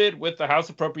voted with the House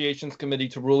Appropriations Committee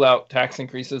to rule out tax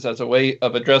increases as a way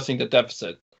of addressing the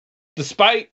deficit,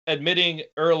 despite admitting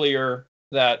earlier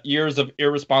that years of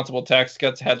irresponsible tax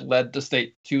cuts had led the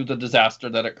state to the disaster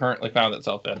that it currently found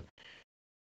itself in.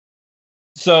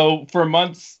 So for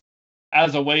months,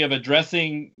 as a way of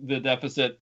addressing the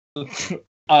deficit,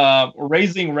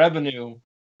 raising revenue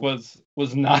was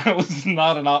not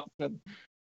an option.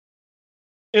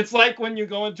 It's like when you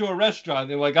go into a restaurant,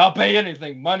 they're like, I'll pay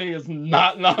anything. Money is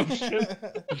not an option.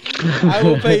 I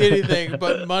will pay anything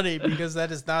but money because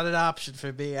that is not an option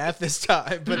for me at this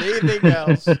time. But anything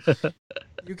else,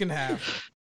 you can have.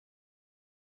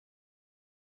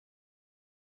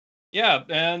 Yeah,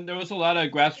 and there was a lot of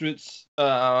grassroots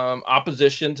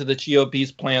opposition to the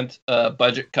GOP's planned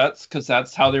budget cuts because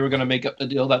that's how they were going to make up the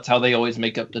deal. That's how they always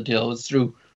make up the deal, is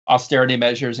through austerity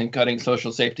measures and cutting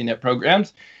social safety net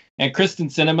programs. And Krysten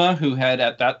Sinema, who had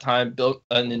at that time built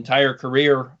an entire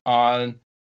career on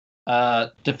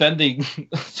defending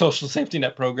social safety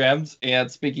net programs and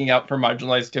speaking out for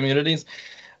marginalized communities,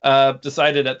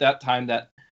 decided at that time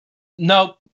that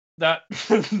no,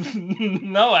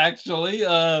 actually,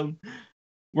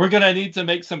 we're going to need to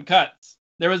make some cuts.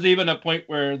 There was even a point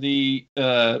where the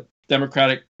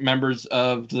Democratic members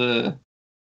of the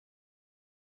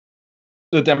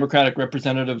Democratic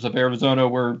representatives of Arizona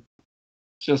were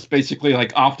just basically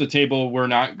like off the table. We're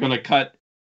not going to cut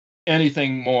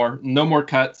anything more. No more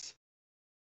cuts.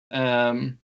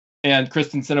 And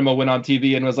Krysten Sinema went on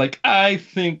TV and was like, I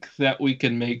think that we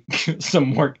can make some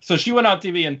more. So she went on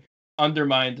TV and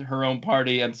undermined her own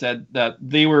party and said that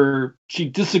she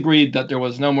disagreed that there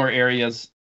was no more areas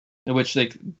in which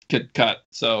they could cut.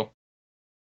 So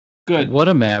good. What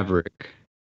a maverick.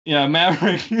 Yeah,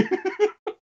 Maverick.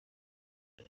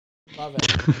 Love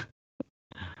it.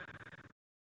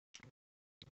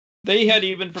 They had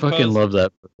even proposed. Fucking love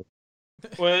that.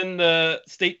 When the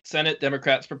state Senate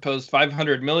Democrats proposed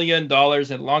 $500 million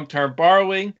in long-term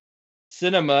borrowing,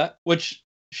 Sinema, which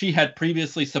she had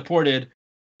previously supported,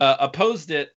 opposed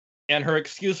it, and her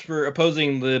excuse for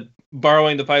opposing the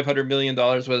borrowing the $500 million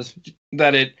was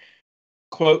that it,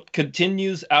 quote,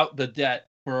 continues out the debt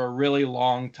for a really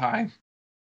long time.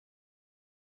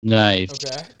 Nice.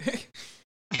 Okay.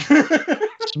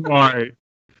 Smart.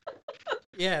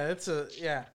 Yeah, that's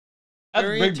That's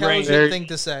very big brain. intelligent thing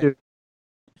to say.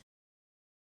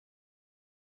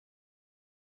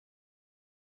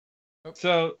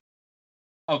 So,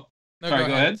 No, sorry,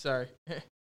 go ahead. Sorry.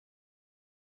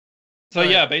 So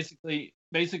yeah,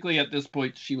 basically at this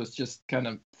point, she was just kind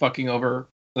of fucking over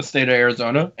the state of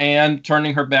Arizona and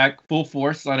turning her back full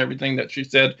force on everything that she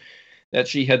said that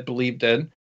she had believed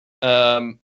in.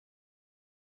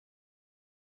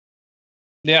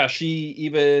 Yeah, she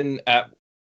even at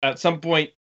some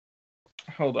point.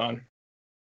 Hold on.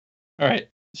 All right,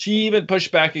 she even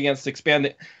pushed back against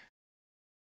expanding.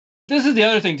 This is the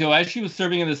other thing too. As she was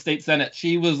serving in the state Senate,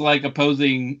 she was like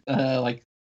opposing like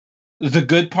the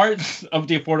good parts of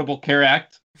the Affordable Care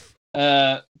Act,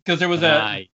 because there was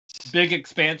a big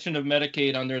expansion of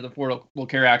Medicaid under the Affordable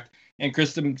Care Act, and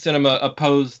Krysten Sinema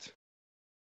opposed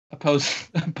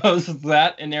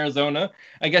that in Arizona.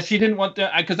 I guess she didn't want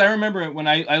to, because I remember when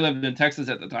I lived in Texas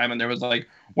at the time, and there was like,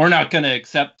 we're not going to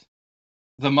accept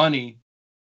the money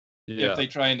if they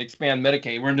try and expand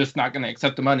Medicaid. We're just not going to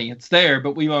accept the money. It's there,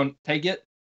 but we won't take it.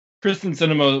 Krysten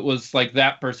Sinema was like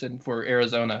that person for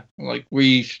Arizona. Like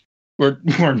we're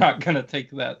not going to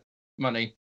take that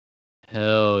money.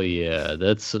 Hell yeah,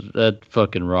 that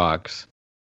fucking rocks.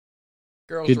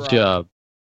 Girls Good rock. job.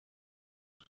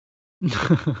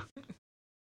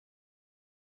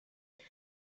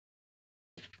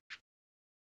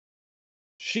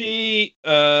 She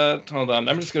hold on,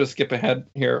 I'm just going to skip ahead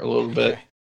here a little bit. Okay.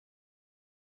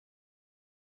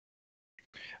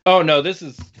 Oh no, this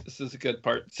is a good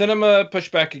part. Sinema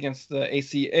pushed back against the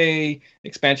ACA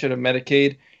expansion of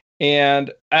Medicaid,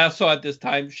 and also at this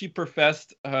time she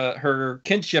professed her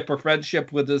kinship or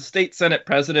friendship with the state Senate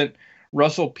President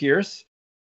Russell Pierce,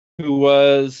 who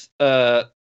was got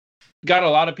a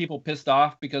lot of people pissed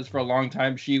off because for a long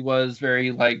time she was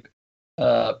very like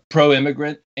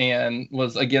pro-immigrant and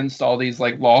was against all these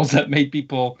like laws that made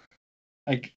people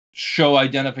like show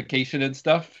identification and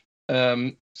stuff.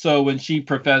 So when she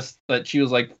professed that she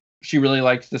was like, she really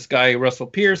liked this guy, Russell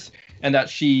Pierce, and that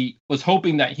she was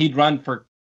hoping that he'd run for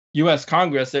U.S.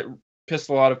 Congress, it pissed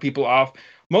a lot of people off,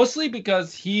 mostly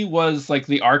because he was like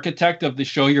the architect of the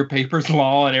Show Your Papers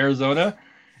law in Arizona.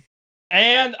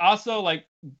 And also like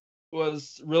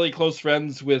was really close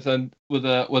friends with an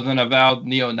avowed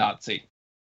neo-Nazi.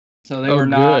 So they were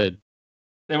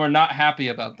not happy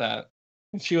about that.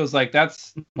 And she was like,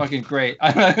 that's fucking great.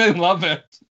 I love it.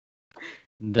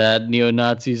 That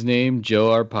neo-Nazi's name, Joe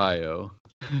Arpaio.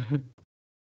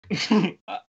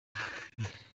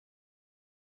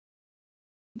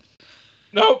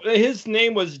 No, his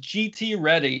name was GT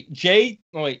Reddy. JT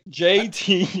Reddy.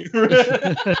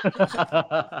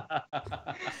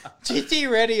 GT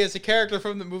Reddy is a character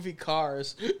from the movie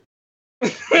Cars. Yeah.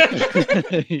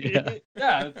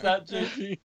 Yeah, it's that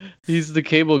JT. He's the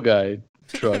cable guy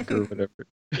truck or whatever.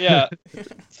 Yeah.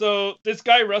 So this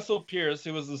guy, Russell Pierce,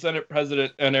 who was the Senate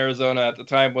president in Arizona at the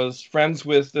time, was friends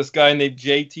with this guy named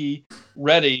JT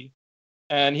Reddy.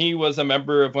 And he was a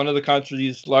member of one of the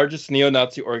country's largest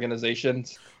neo-Nazi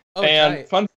organizations. Oh, and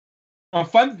a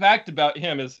fun fact about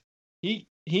him is he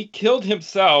killed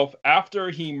himself after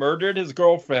he murdered his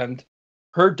girlfriend,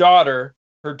 her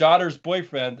daughter's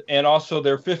boyfriend, and also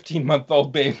their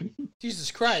 15-month-old baby. Jesus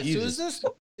Christ. Jesus.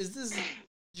 So is this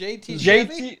JT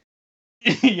Chevy?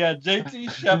 Yeah,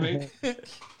 JT Chevy.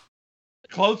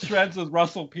 Close friends with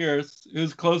Russell Pierce,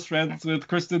 who's close friends with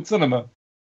Krysten Sinema.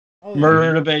 Oh,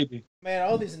 Murdered a baby. Man,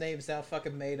 all these names sound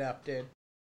fucking made up, dude.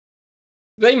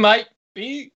 They might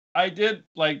be. I did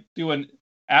like do an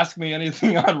Ask Me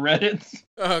Anything on Reddit.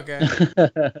 Okay.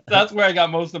 That's where I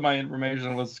got most of my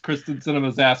information, was Krysten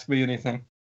Sinema's Ask Me Anything.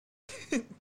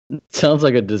 Sounds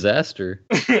like a disaster.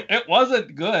 It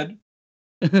wasn't good.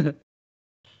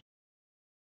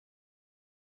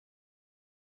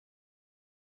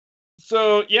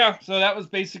 So that was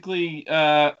basically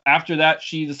after that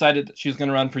she decided that she was going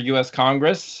to run for U.S.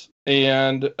 Congress,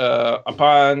 and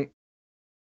upon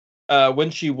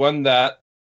when she won that,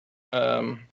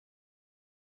 her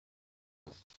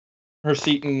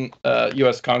seat in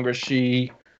U.S. Congress,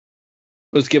 she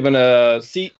was given a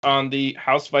seat on the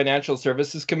House Financial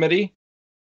Services Committee,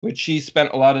 which she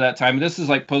spent a lot of that time. This is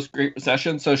like post-Great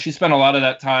Recession, so she spent a lot of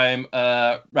that time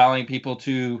rallying people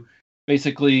to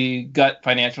basically gut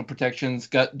financial protections,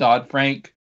 gut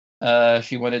Dodd-Frank.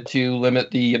 She wanted to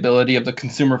limit the ability of the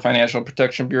Consumer Financial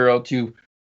Protection Bureau to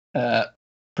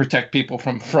protect people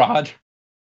from fraud.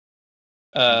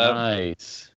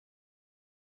 Nice.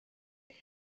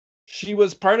 She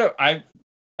was part of, I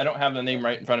don't have the name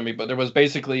right in front of me, but there was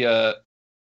basically a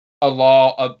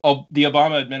law of the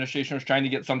Obama administration was trying to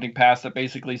get something passed that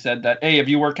basically said that, hey, if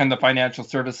you work in the financial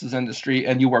services industry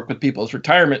and you work with people's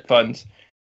retirement funds,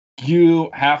 you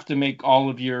have to make all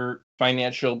of your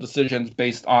financial decisions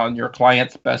based on your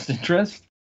client's best interest,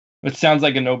 which sounds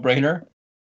like a no-brainer.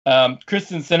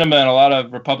 Krysten Sinema and a lot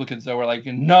of Republicans, though, were like,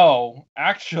 no,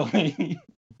 actually,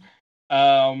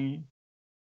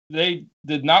 they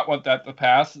did not want that to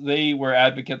pass. They were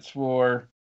advocates for,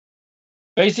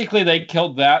 basically, they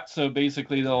killed that. So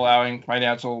basically, they're allowing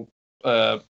financial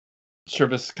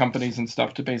service companies and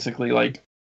stuff to basically, like,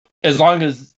 as long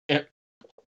as it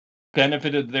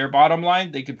benefited their bottom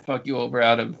line, they could fuck you over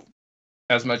out of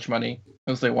as much money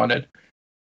as they wanted.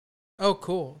 Oh,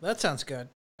 cool. That sounds good,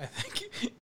 I think.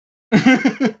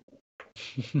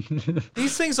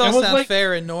 These things all sound like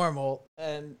fair and normal,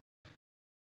 and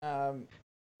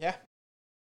yeah.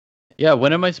 Yeah,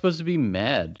 when am I supposed to be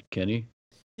mad, Kenny?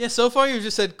 Yeah, so far you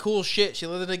just said cool shit. She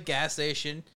lived at a gas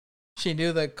station. She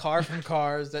knew the car from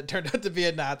Cars that turned out to be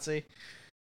a Nazi.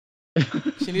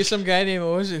 She knew some guy named,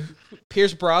 what was it?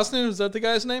 Pierce Brosnan? Was that the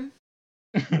guy's name?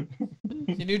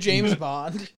 You knew James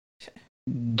Bond.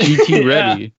 GT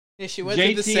ready. Yeah, she went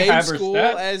to the JT same Haberstadt. school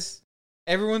as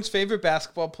everyone's favorite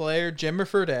basketball player, Jimmer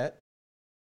Fredette.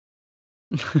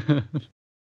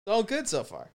 It's all good so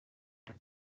far.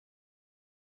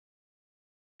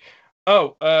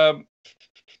 Oh,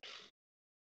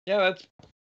 yeah, that's.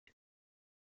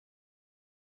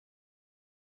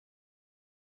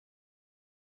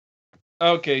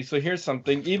 Okay, so here's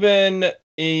something. She ran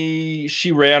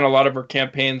a lot of her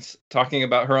campaigns talking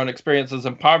about her own experiences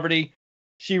in poverty.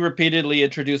 She repeatedly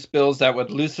introduced bills that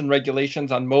would loosen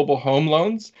regulations on mobile home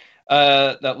loans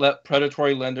that let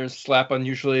predatory lenders slap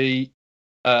unusually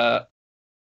lower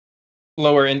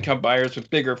income buyers with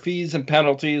bigger fees and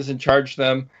penalties and charge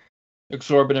them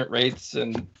exorbitant rates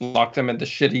and lock them into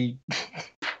shitty.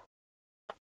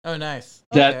 Oh, nice.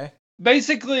 That- Okay.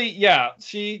 Basically, yeah,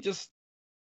 she just.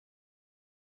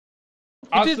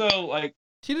 She Also,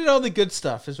 She did all the good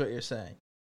stuff, is what you're saying.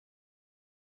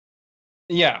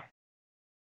 yeah.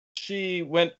 She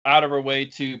went out of her way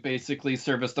to basically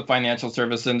service the financial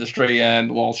service industry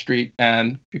and Wall Street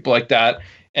and people like that.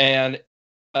 And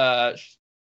the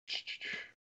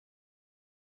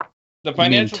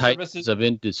financial services of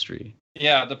industry.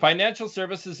 Yeah, the financial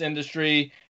services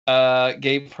industry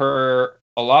gave her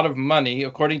a lot of money,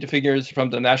 according to figures from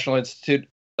the National Institute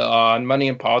on Money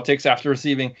and Politics.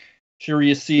 She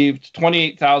received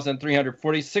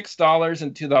 $28,346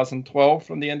 in 2012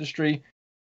 from the industry,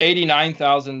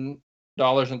 $89,000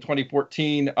 in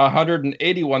 2014,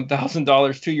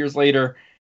 $181,000 2 years later,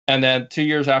 and then 2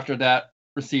 years after that,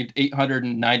 received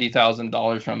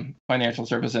 $890,000 from financial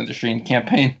service industry and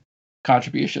campaign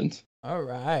contributions. All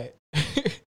right.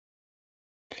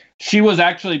 She was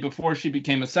actually, before she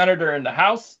became a senator in the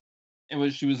House,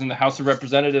 she was in the House of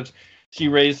Representatives, she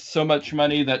raised so much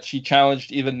money that she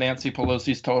challenged even Nancy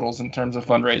Pelosi's totals in terms of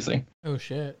fundraising. Oh,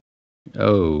 shit.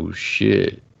 Oh,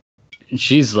 shit.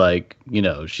 She's like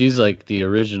the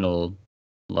original,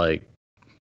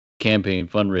 campaign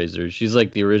fundraiser. She's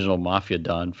like the original mafia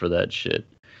don for that shit.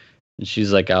 And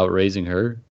she's like out raising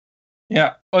her.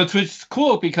 Yeah. Which is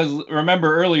cool because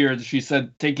remember earlier she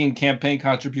said taking campaign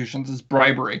contributions is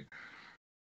bribery.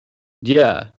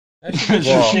 Yeah. She's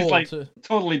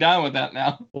totally down with that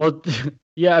now. Well,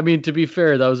 yeah, I mean, to be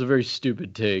fair, that was a very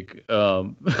stupid take. Yeah,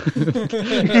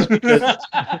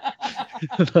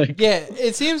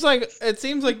 it seems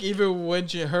like even when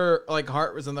her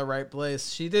heart was in the right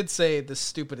place, she did say the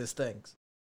stupidest things.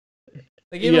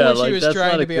 Even when she was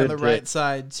trying to be on the right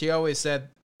side, she always said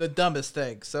the dumbest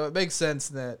things. So it makes sense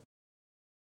that.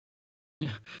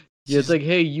 Yeah, it's like,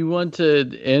 hey, you want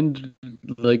to end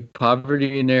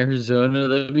poverty in Arizona?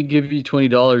 Let me give you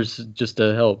 $20 just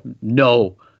to help.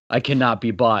 No, I cannot be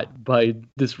bought by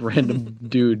this random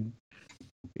dude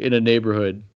in a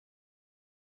neighborhood.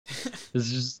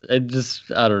 I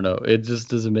don't know. It just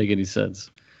doesn't make any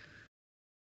sense.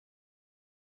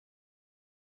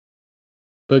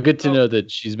 But good to know that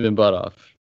she's been bought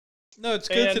off. No, it's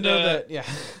good to know that. Yeah.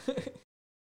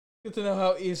 Good to know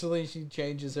how easily she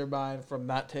changes her mind from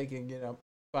not taking,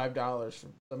 $5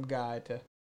 from some guy to.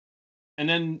 And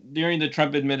then during the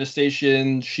Trump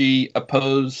administration, she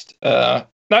opposed,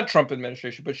 not Trump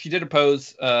administration, but she did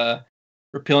oppose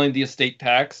repealing the estate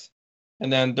tax.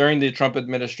 And then during the Trump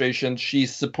administration, she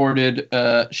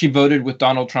voted with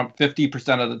Donald Trump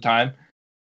 50% of the time.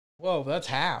 Whoa, that's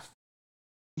half.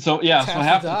 So, yeah,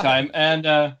 half the time. And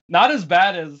not as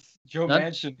bad as Joe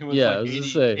Manchin, who was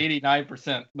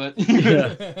 89%, but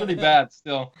pretty bad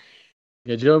still.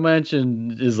 Yeah, Joe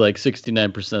Manchin is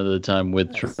 69% of the time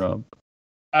with Trump.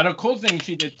 And a cool thing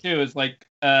she did too is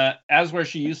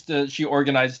she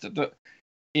organized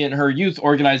in her youth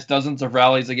dozens of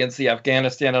rallies against the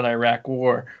Afghanistan and Iraq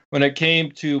war. When it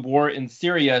came to war in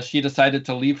Syria, she decided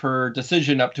to leave her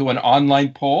decision up to an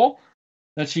online poll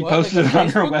that she posted on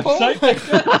her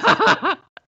website.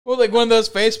 Well, one of those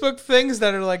Facebook things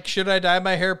that are should I dye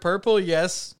my hair purple?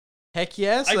 Yes. Heck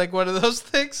yes. One of those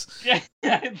things? Yeah,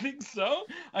 I think so.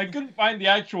 I couldn't find the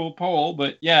actual poll,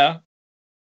 but yeah.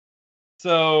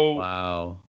 So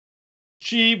wow.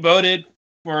 She voted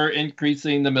for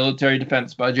increasing the military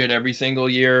defense budget every single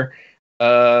year.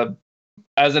 As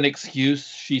an excuse,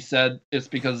 she said it's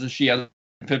because she has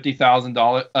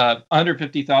under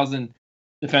 50,000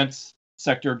 defense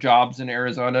sector jobs in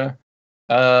Arizona.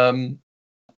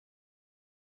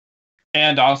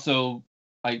 And also,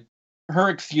 her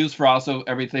excuse for also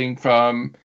everything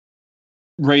from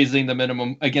raising the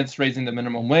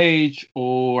minimum wage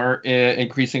or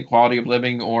increasing quality of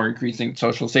living or increasing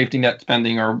social safety net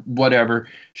spending or whatever.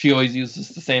 She always uses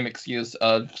the same excuse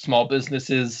of small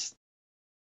businesses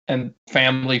and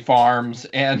family farms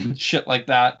and shit like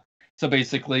that. So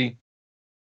basically,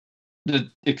 the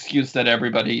excuse that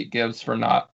everybody gives for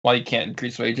why you can't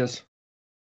increase wages.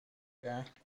 Yeah.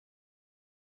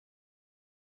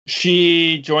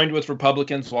 She joined with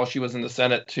Republicans while she was in the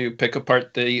Senate to pick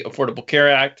apart the Affordable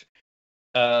Care Act.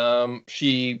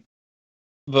 She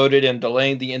voted in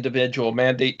delaying the individual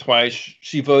mandate twice.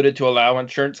 She voted to allow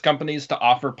insurance companies to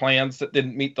offer plans that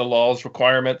didn't meet the law's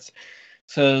requirements.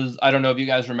 So I don't know if you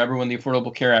guys remember when the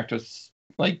Affordable Care Act was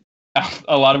like,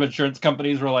 a lot of insurance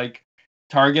companies were like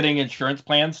targeting insurance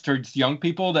plans towards young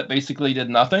people that basically did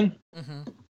nothing.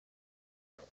 Mm-hmm.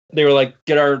 They were like,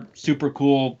 get our super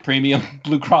cool premium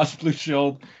Blue Cross Blue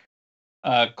Shield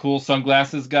cool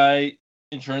sunglasses guy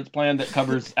insurance plan that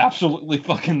covers absolutely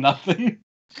fucking nothing.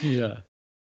 Yeah.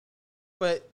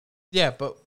 But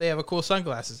they have a cool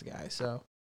sunglasses guy, so.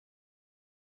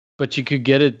 But you could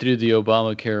get it through the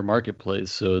Obamacare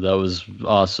marketplace, so that was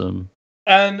awesome.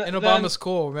 And Obama's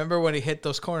cool. Remember when he hit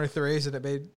those corner threes and it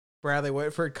made Bradley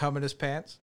Whitford come in his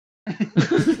pants?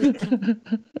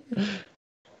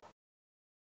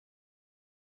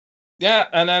 Yeah,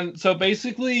 and then so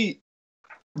basically,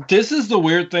 this is the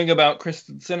weird thing about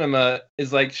Krysten Sinema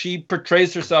is like she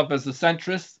portrays herself as a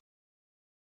centrist,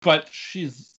 but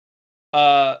she's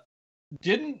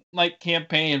didn't like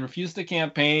campaign, refused to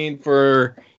campaign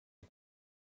for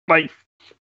like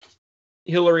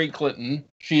Hillary Clinton.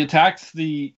 She attacks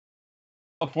the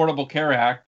Affordable Care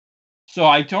Act. So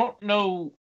I don't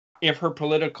know if her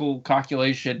political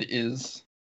calculation is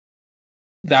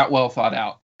that well thought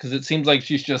out, because it seems like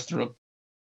she's just a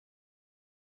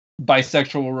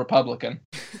bisexual Republican,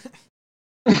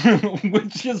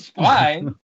 which is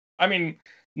fine. I mean,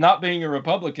 not being a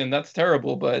Republican, that's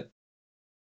terrible, but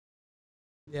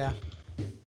yeah,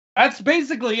 that's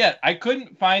basically it. I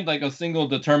couldn't find like a single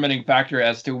determining factor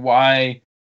as to why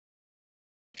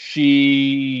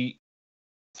she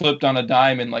flipped on a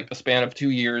dime in like the span of 2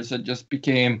 years and just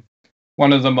became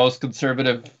one of the most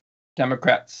conservative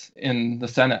Democrats in the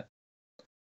Senate.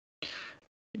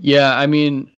 Yeah, I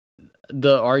mean,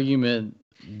 the argument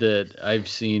that I've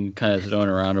seen kind of thrown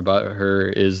around about her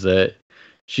is that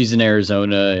she's in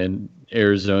Arizona, and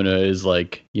Arizona is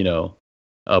like, you know,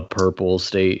 a purple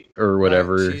state or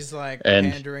whatever. Right. She's like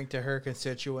pandering to her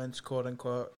constituents, quote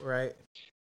unquote, right?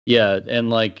 Yeah, and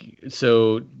like,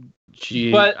 so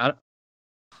she...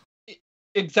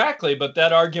 Exactly, but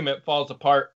that argument falls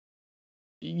apart.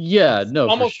 Yeah, no,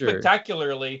 almost for sure.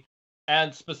 Spectacularly,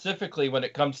 and specifically when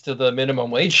it comes to the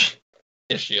minimum wage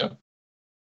issue.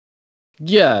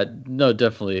 Yeah, no,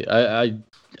 definitely.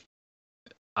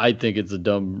 I think it's a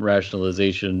dumb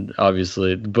rationalization,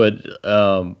 obviously, but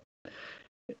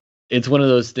it's one of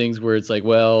those things where it's like,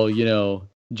 well, you know,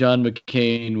 John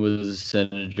McCain was a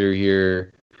senator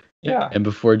here. Yeah. And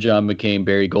before John McCain,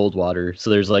 Barry Goldwater. So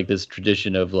there's like this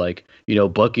tradition of like, you know,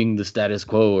 bucking the status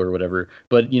quo or whatever.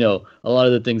 But, you know, a lot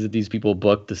of the things that these people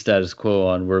bucked the status quo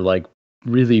on were like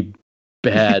really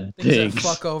bad things. That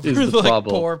fuck over like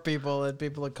problem. Poor people and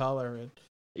people of color. And...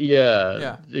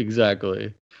 Yeah,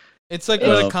 exactly. It's like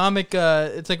when a comic.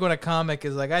 It's like when a comic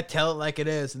is like, I tell it like it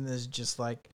is, and there's just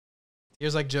like,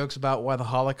 here's like jokes about why the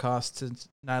Holocaust and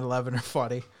 9/11 are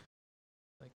funny.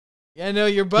 Like, yeah, no,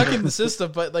 you're bucking the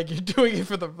system, but like you're doing it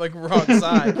for the like wrong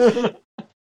side.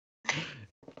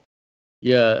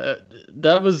 Yeah,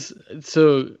 that was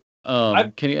so.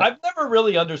 I've never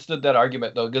really understood that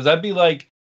argument though, because that'd be like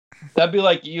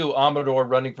you, Amador,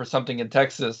 running for something in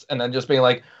Texas, and then just being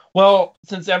like, well,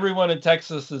 since everyone in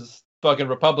Texas is fucking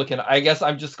Republican, I guess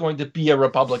I'm just going to be a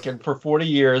Republican for 40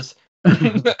 years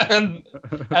and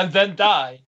then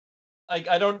die. Like,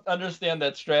 I don't understand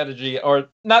that strategy, or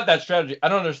not that strategy. I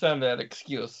don't understand that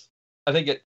excuse. I think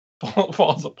it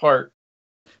falls apart.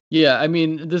 Yeah, I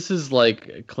mean, this is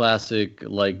like classic,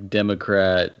 like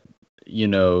Democrat, you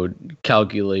know,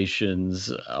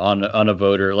 calculations on a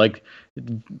voter. Like,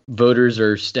 voters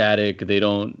are static.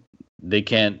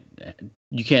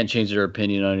 You can't change their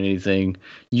opinion on anything.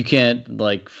 You can't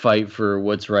like fight for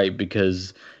what's right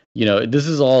because, you know, this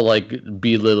is all like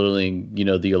belittling, you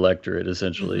know, the electorate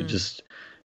essentially. Mm-hmm. Just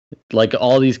like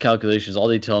all these calculations, all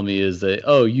they tell me is that,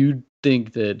 oh, you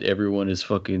think that everyone is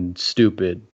fucking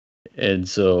stupid. And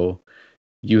so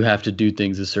you have to do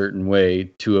things a certain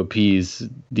way to appease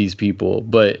these people.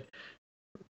 But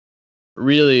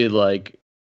really, like,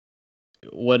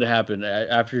 what happened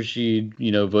after she,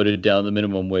 you know, voted down the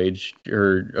minimum wage,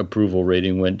 her approval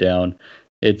rating went down.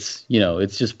 It's, you know,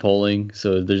 it's just polling,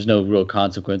 so there's no real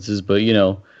consequences. But, you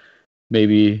know,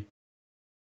 maybe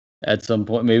at some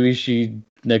point,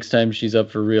 next time she's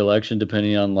up for re-election,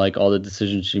 depending on like all the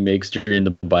decisions she makes during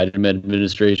the Biden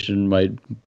administration, might,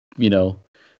 you know,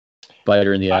 bite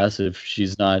her in the ass if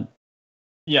she's not.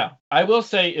 Yeah, I will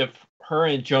say if her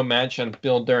and Joe Manchin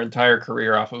build their entire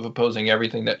career off of opposing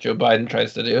everything that Joe Biden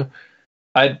tries to do,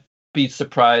 I'd be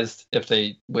surprised if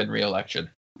they win re-election.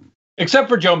 Except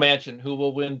for Joe Manchin, who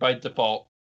will win by default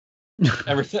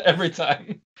every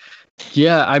time.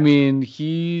 Yeah, I mean,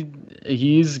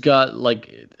 he's got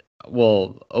like,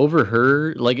 well, over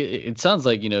her, like it sounds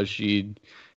like, she,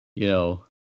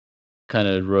 kind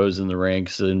of rose in the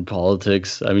ranks in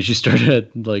politics. I mean, she started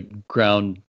at like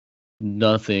ground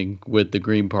nothing with the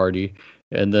Green Party,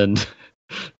 and then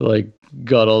like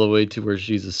got all the way to where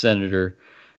she's a senator.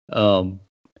 And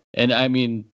I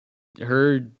mean,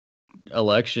 her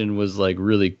election was like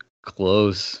really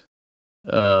close.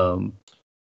 That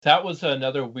was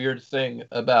another weird thing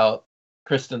about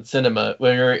Krysten Sinema,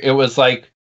 where it was like,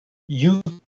 you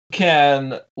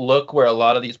can look where a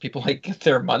lot of these people like get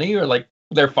their money or like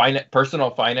their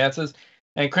personal finances,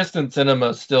 and Krysten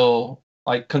Sinema still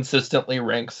like consistently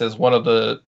ranks as one of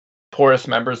the poorest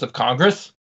members of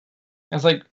Congress. And it's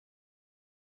like,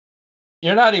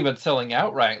 you're not even selling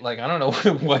outright. Like, I don't know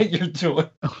what you're doing.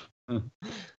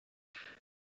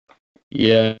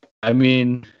 Yeah, I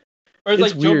mean, Or it's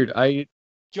like weird.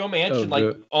 Joe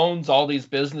Manchin owns all these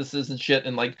businesses and shit,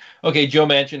 and like, okay, Joe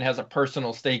Manchin has a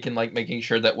personal stake in like making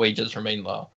sure that wages remain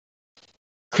low.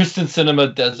 Krysten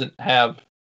Sinema doesn't have.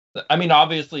 I mean,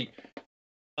 obviously,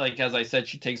 like as I said,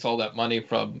 she takes all that money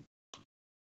from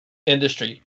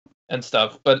industry and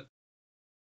stuff, but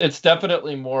it's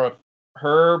definitely more of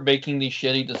her making these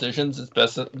shitty decisions. It's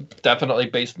definitely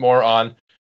based more on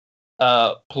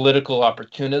political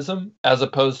opportunism as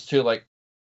opposed to like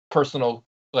personal,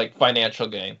 like financial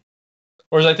gain.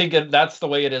 Whereas I think that's the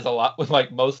way it is a lot with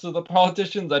like most of the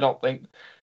politicians. I don't think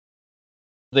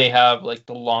they have like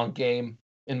the long game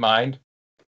in mind.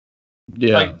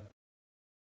 Yeah. Like,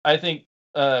 I think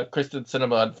Krysten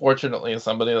Sinema, unfortunately, is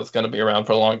somebody that's going to be around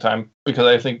for a long time because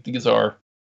I think these are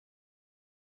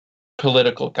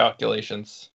political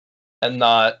calculations and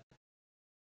not.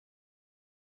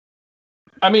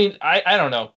 I mean, I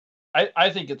don't know. I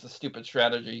think it's a stupid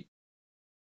strategy.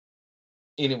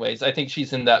 Anyways, I think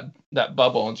she's in that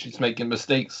bubble and she's making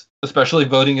mistakes, especially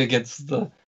voting against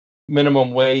the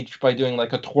minimum wage by doing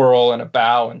like a twirl and a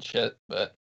bow and shit.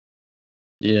 But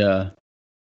yeah,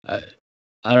 I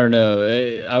don't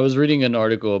know. I was reading an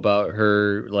article about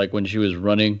her, like when she was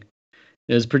running.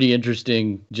 It was pretty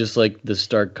interesting, just like the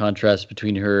stark contrast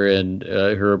between her and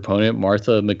her opponent,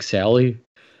 Martha McSally.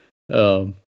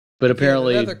 But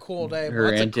apparently, another cool name.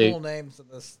 Lots of cool names in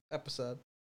this episode.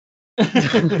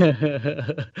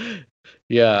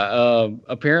 Yeah.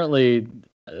 Apparently,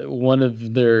 one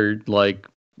of their like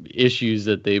issues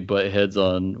that they butt heads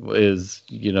on is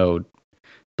the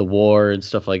war and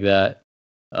stuff like that.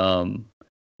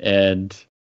 And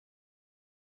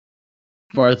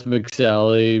Martha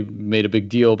McSally made a big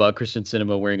deal about Krysten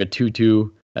Sinema wearing a tutu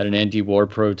at an anti-war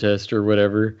protest or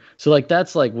whatever. So like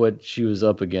that's like what she was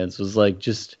up against, was like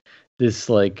just this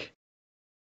like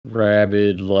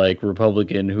rabid like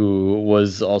Republican who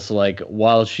was also like,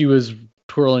 while she was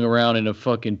twirling around in a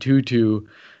fucking tutu,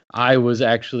 I was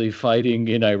actually fighting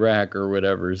in Iraq or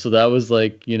whatever. So that was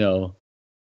like,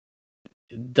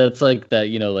 that's like that,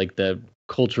 like that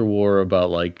culture war about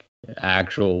like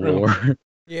actual war.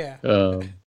 Yeah.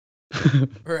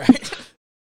 Right.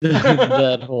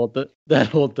 that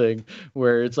whole thing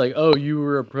where it's like, oh, you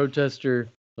were a protester,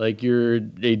 like you're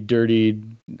a dirty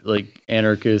like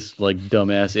anarchist, like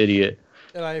dumbass idiot,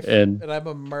 and I'm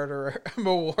a murderer. I'm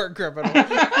a war criminal.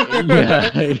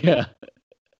 yeah.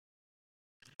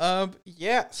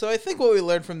 Yeah. So I think what we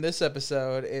learned from this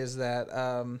episode is that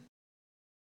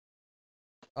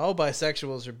all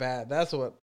bisexuals are bad. That's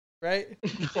what. Right?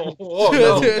 That's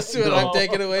what I'm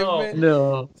taking away from it.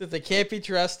 No. That they can't be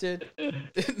trusted.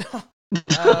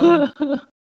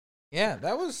 Yeah,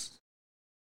 that was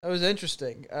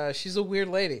interesting. She's a weird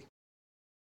lady.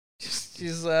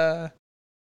 She's yeah.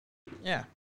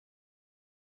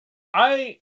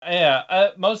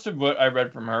 Most of what I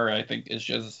read from her, I think, is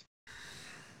just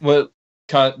what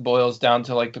kind of boils down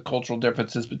to like the cultural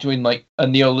differences between like the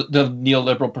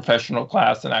neoliberal professional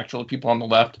class and actual people on the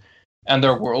left and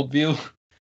their worldview,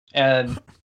 and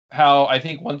how I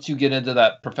think once you get into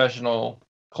that professional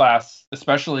class,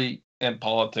 especially in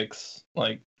politics,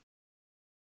 like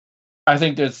I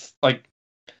think there's like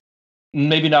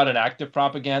maybe not an active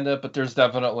propaganda, but there's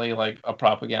definitely like a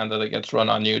propaganda that gets run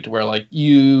on you to where like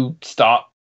you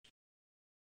stop,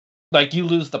 like you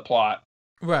lose the plot,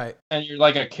 right? And you're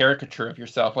like a caricature of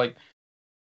yourself. Like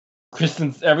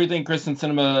everything Krysten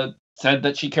Sinema said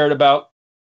that she cared about,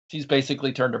 she's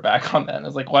basically turned her back on that. And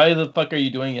it's like, why the fuck are you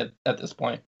doing it at this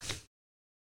point?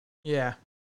 Yeah.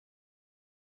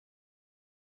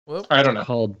 Well, I don't know.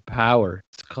 Called power.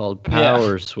 It's called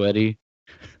power, Sweaty.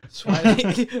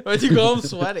 Sweaty. Why'd you call him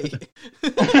Sweaty?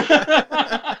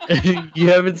 You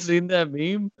haven't seen that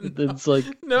meme? It's like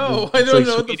No, it's I don't like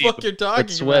know what the Sweetie, fuck you're talking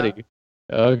but Sweaty. about.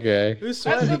 Okay. Who's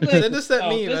That's Sweaty? something- Send us that Oh,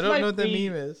 meme. this I don't know might what that be-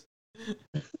 meme is.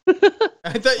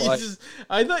 I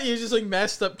thought you just like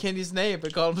messed up Kenny's name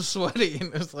and called him Sweaty,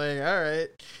 and it was like, all right.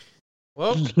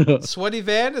 Well, Sweaty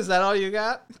Van, is that all you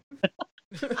got?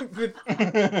 With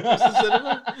Krysten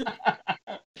Sinema?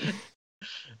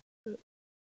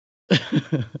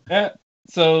 Yeah.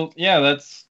 So yeah,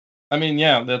 that's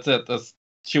it.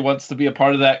 She wants to be a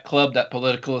part of that club, that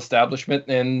political establishment,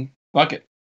 and fuck it.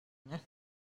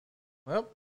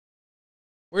 Well,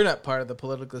 we're not part of the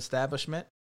political establishment.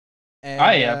 And,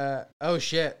 I am. Oh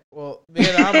shit. Well, me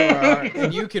and Amber are,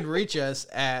 and you can reach us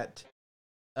at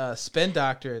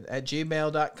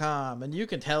spindoctor@gmail.com, and you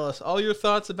can tell us all your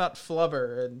thoughts about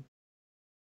Flubber, and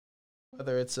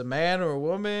whether it's a man or a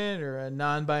woman or a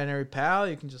non-binary pal,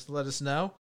 you can just let us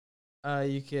know.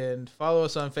 You can follow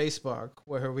us on Facebook,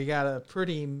 where we got a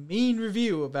pretty mean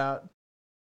review about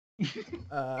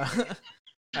how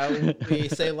we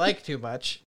say like too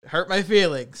much. Hurt my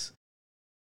feelings.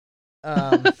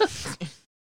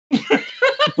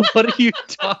 What are you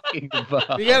talking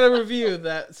about? We got a review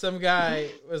that some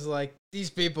guy was like, these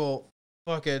people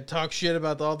fucking talk shit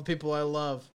about all the people I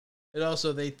love. And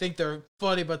also, they think they're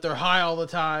funny, but they're high all the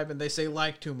time, and they say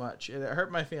like too much. And it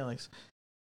hurt my feelings.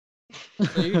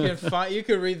 So you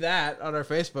can read that on our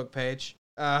Facebook page.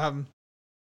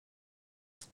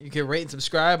 You can rate and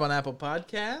subscribe on Apple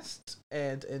Podcasts.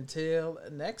 And until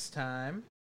next time.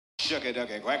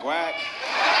 Shuck-a-duck-a, quack, quack.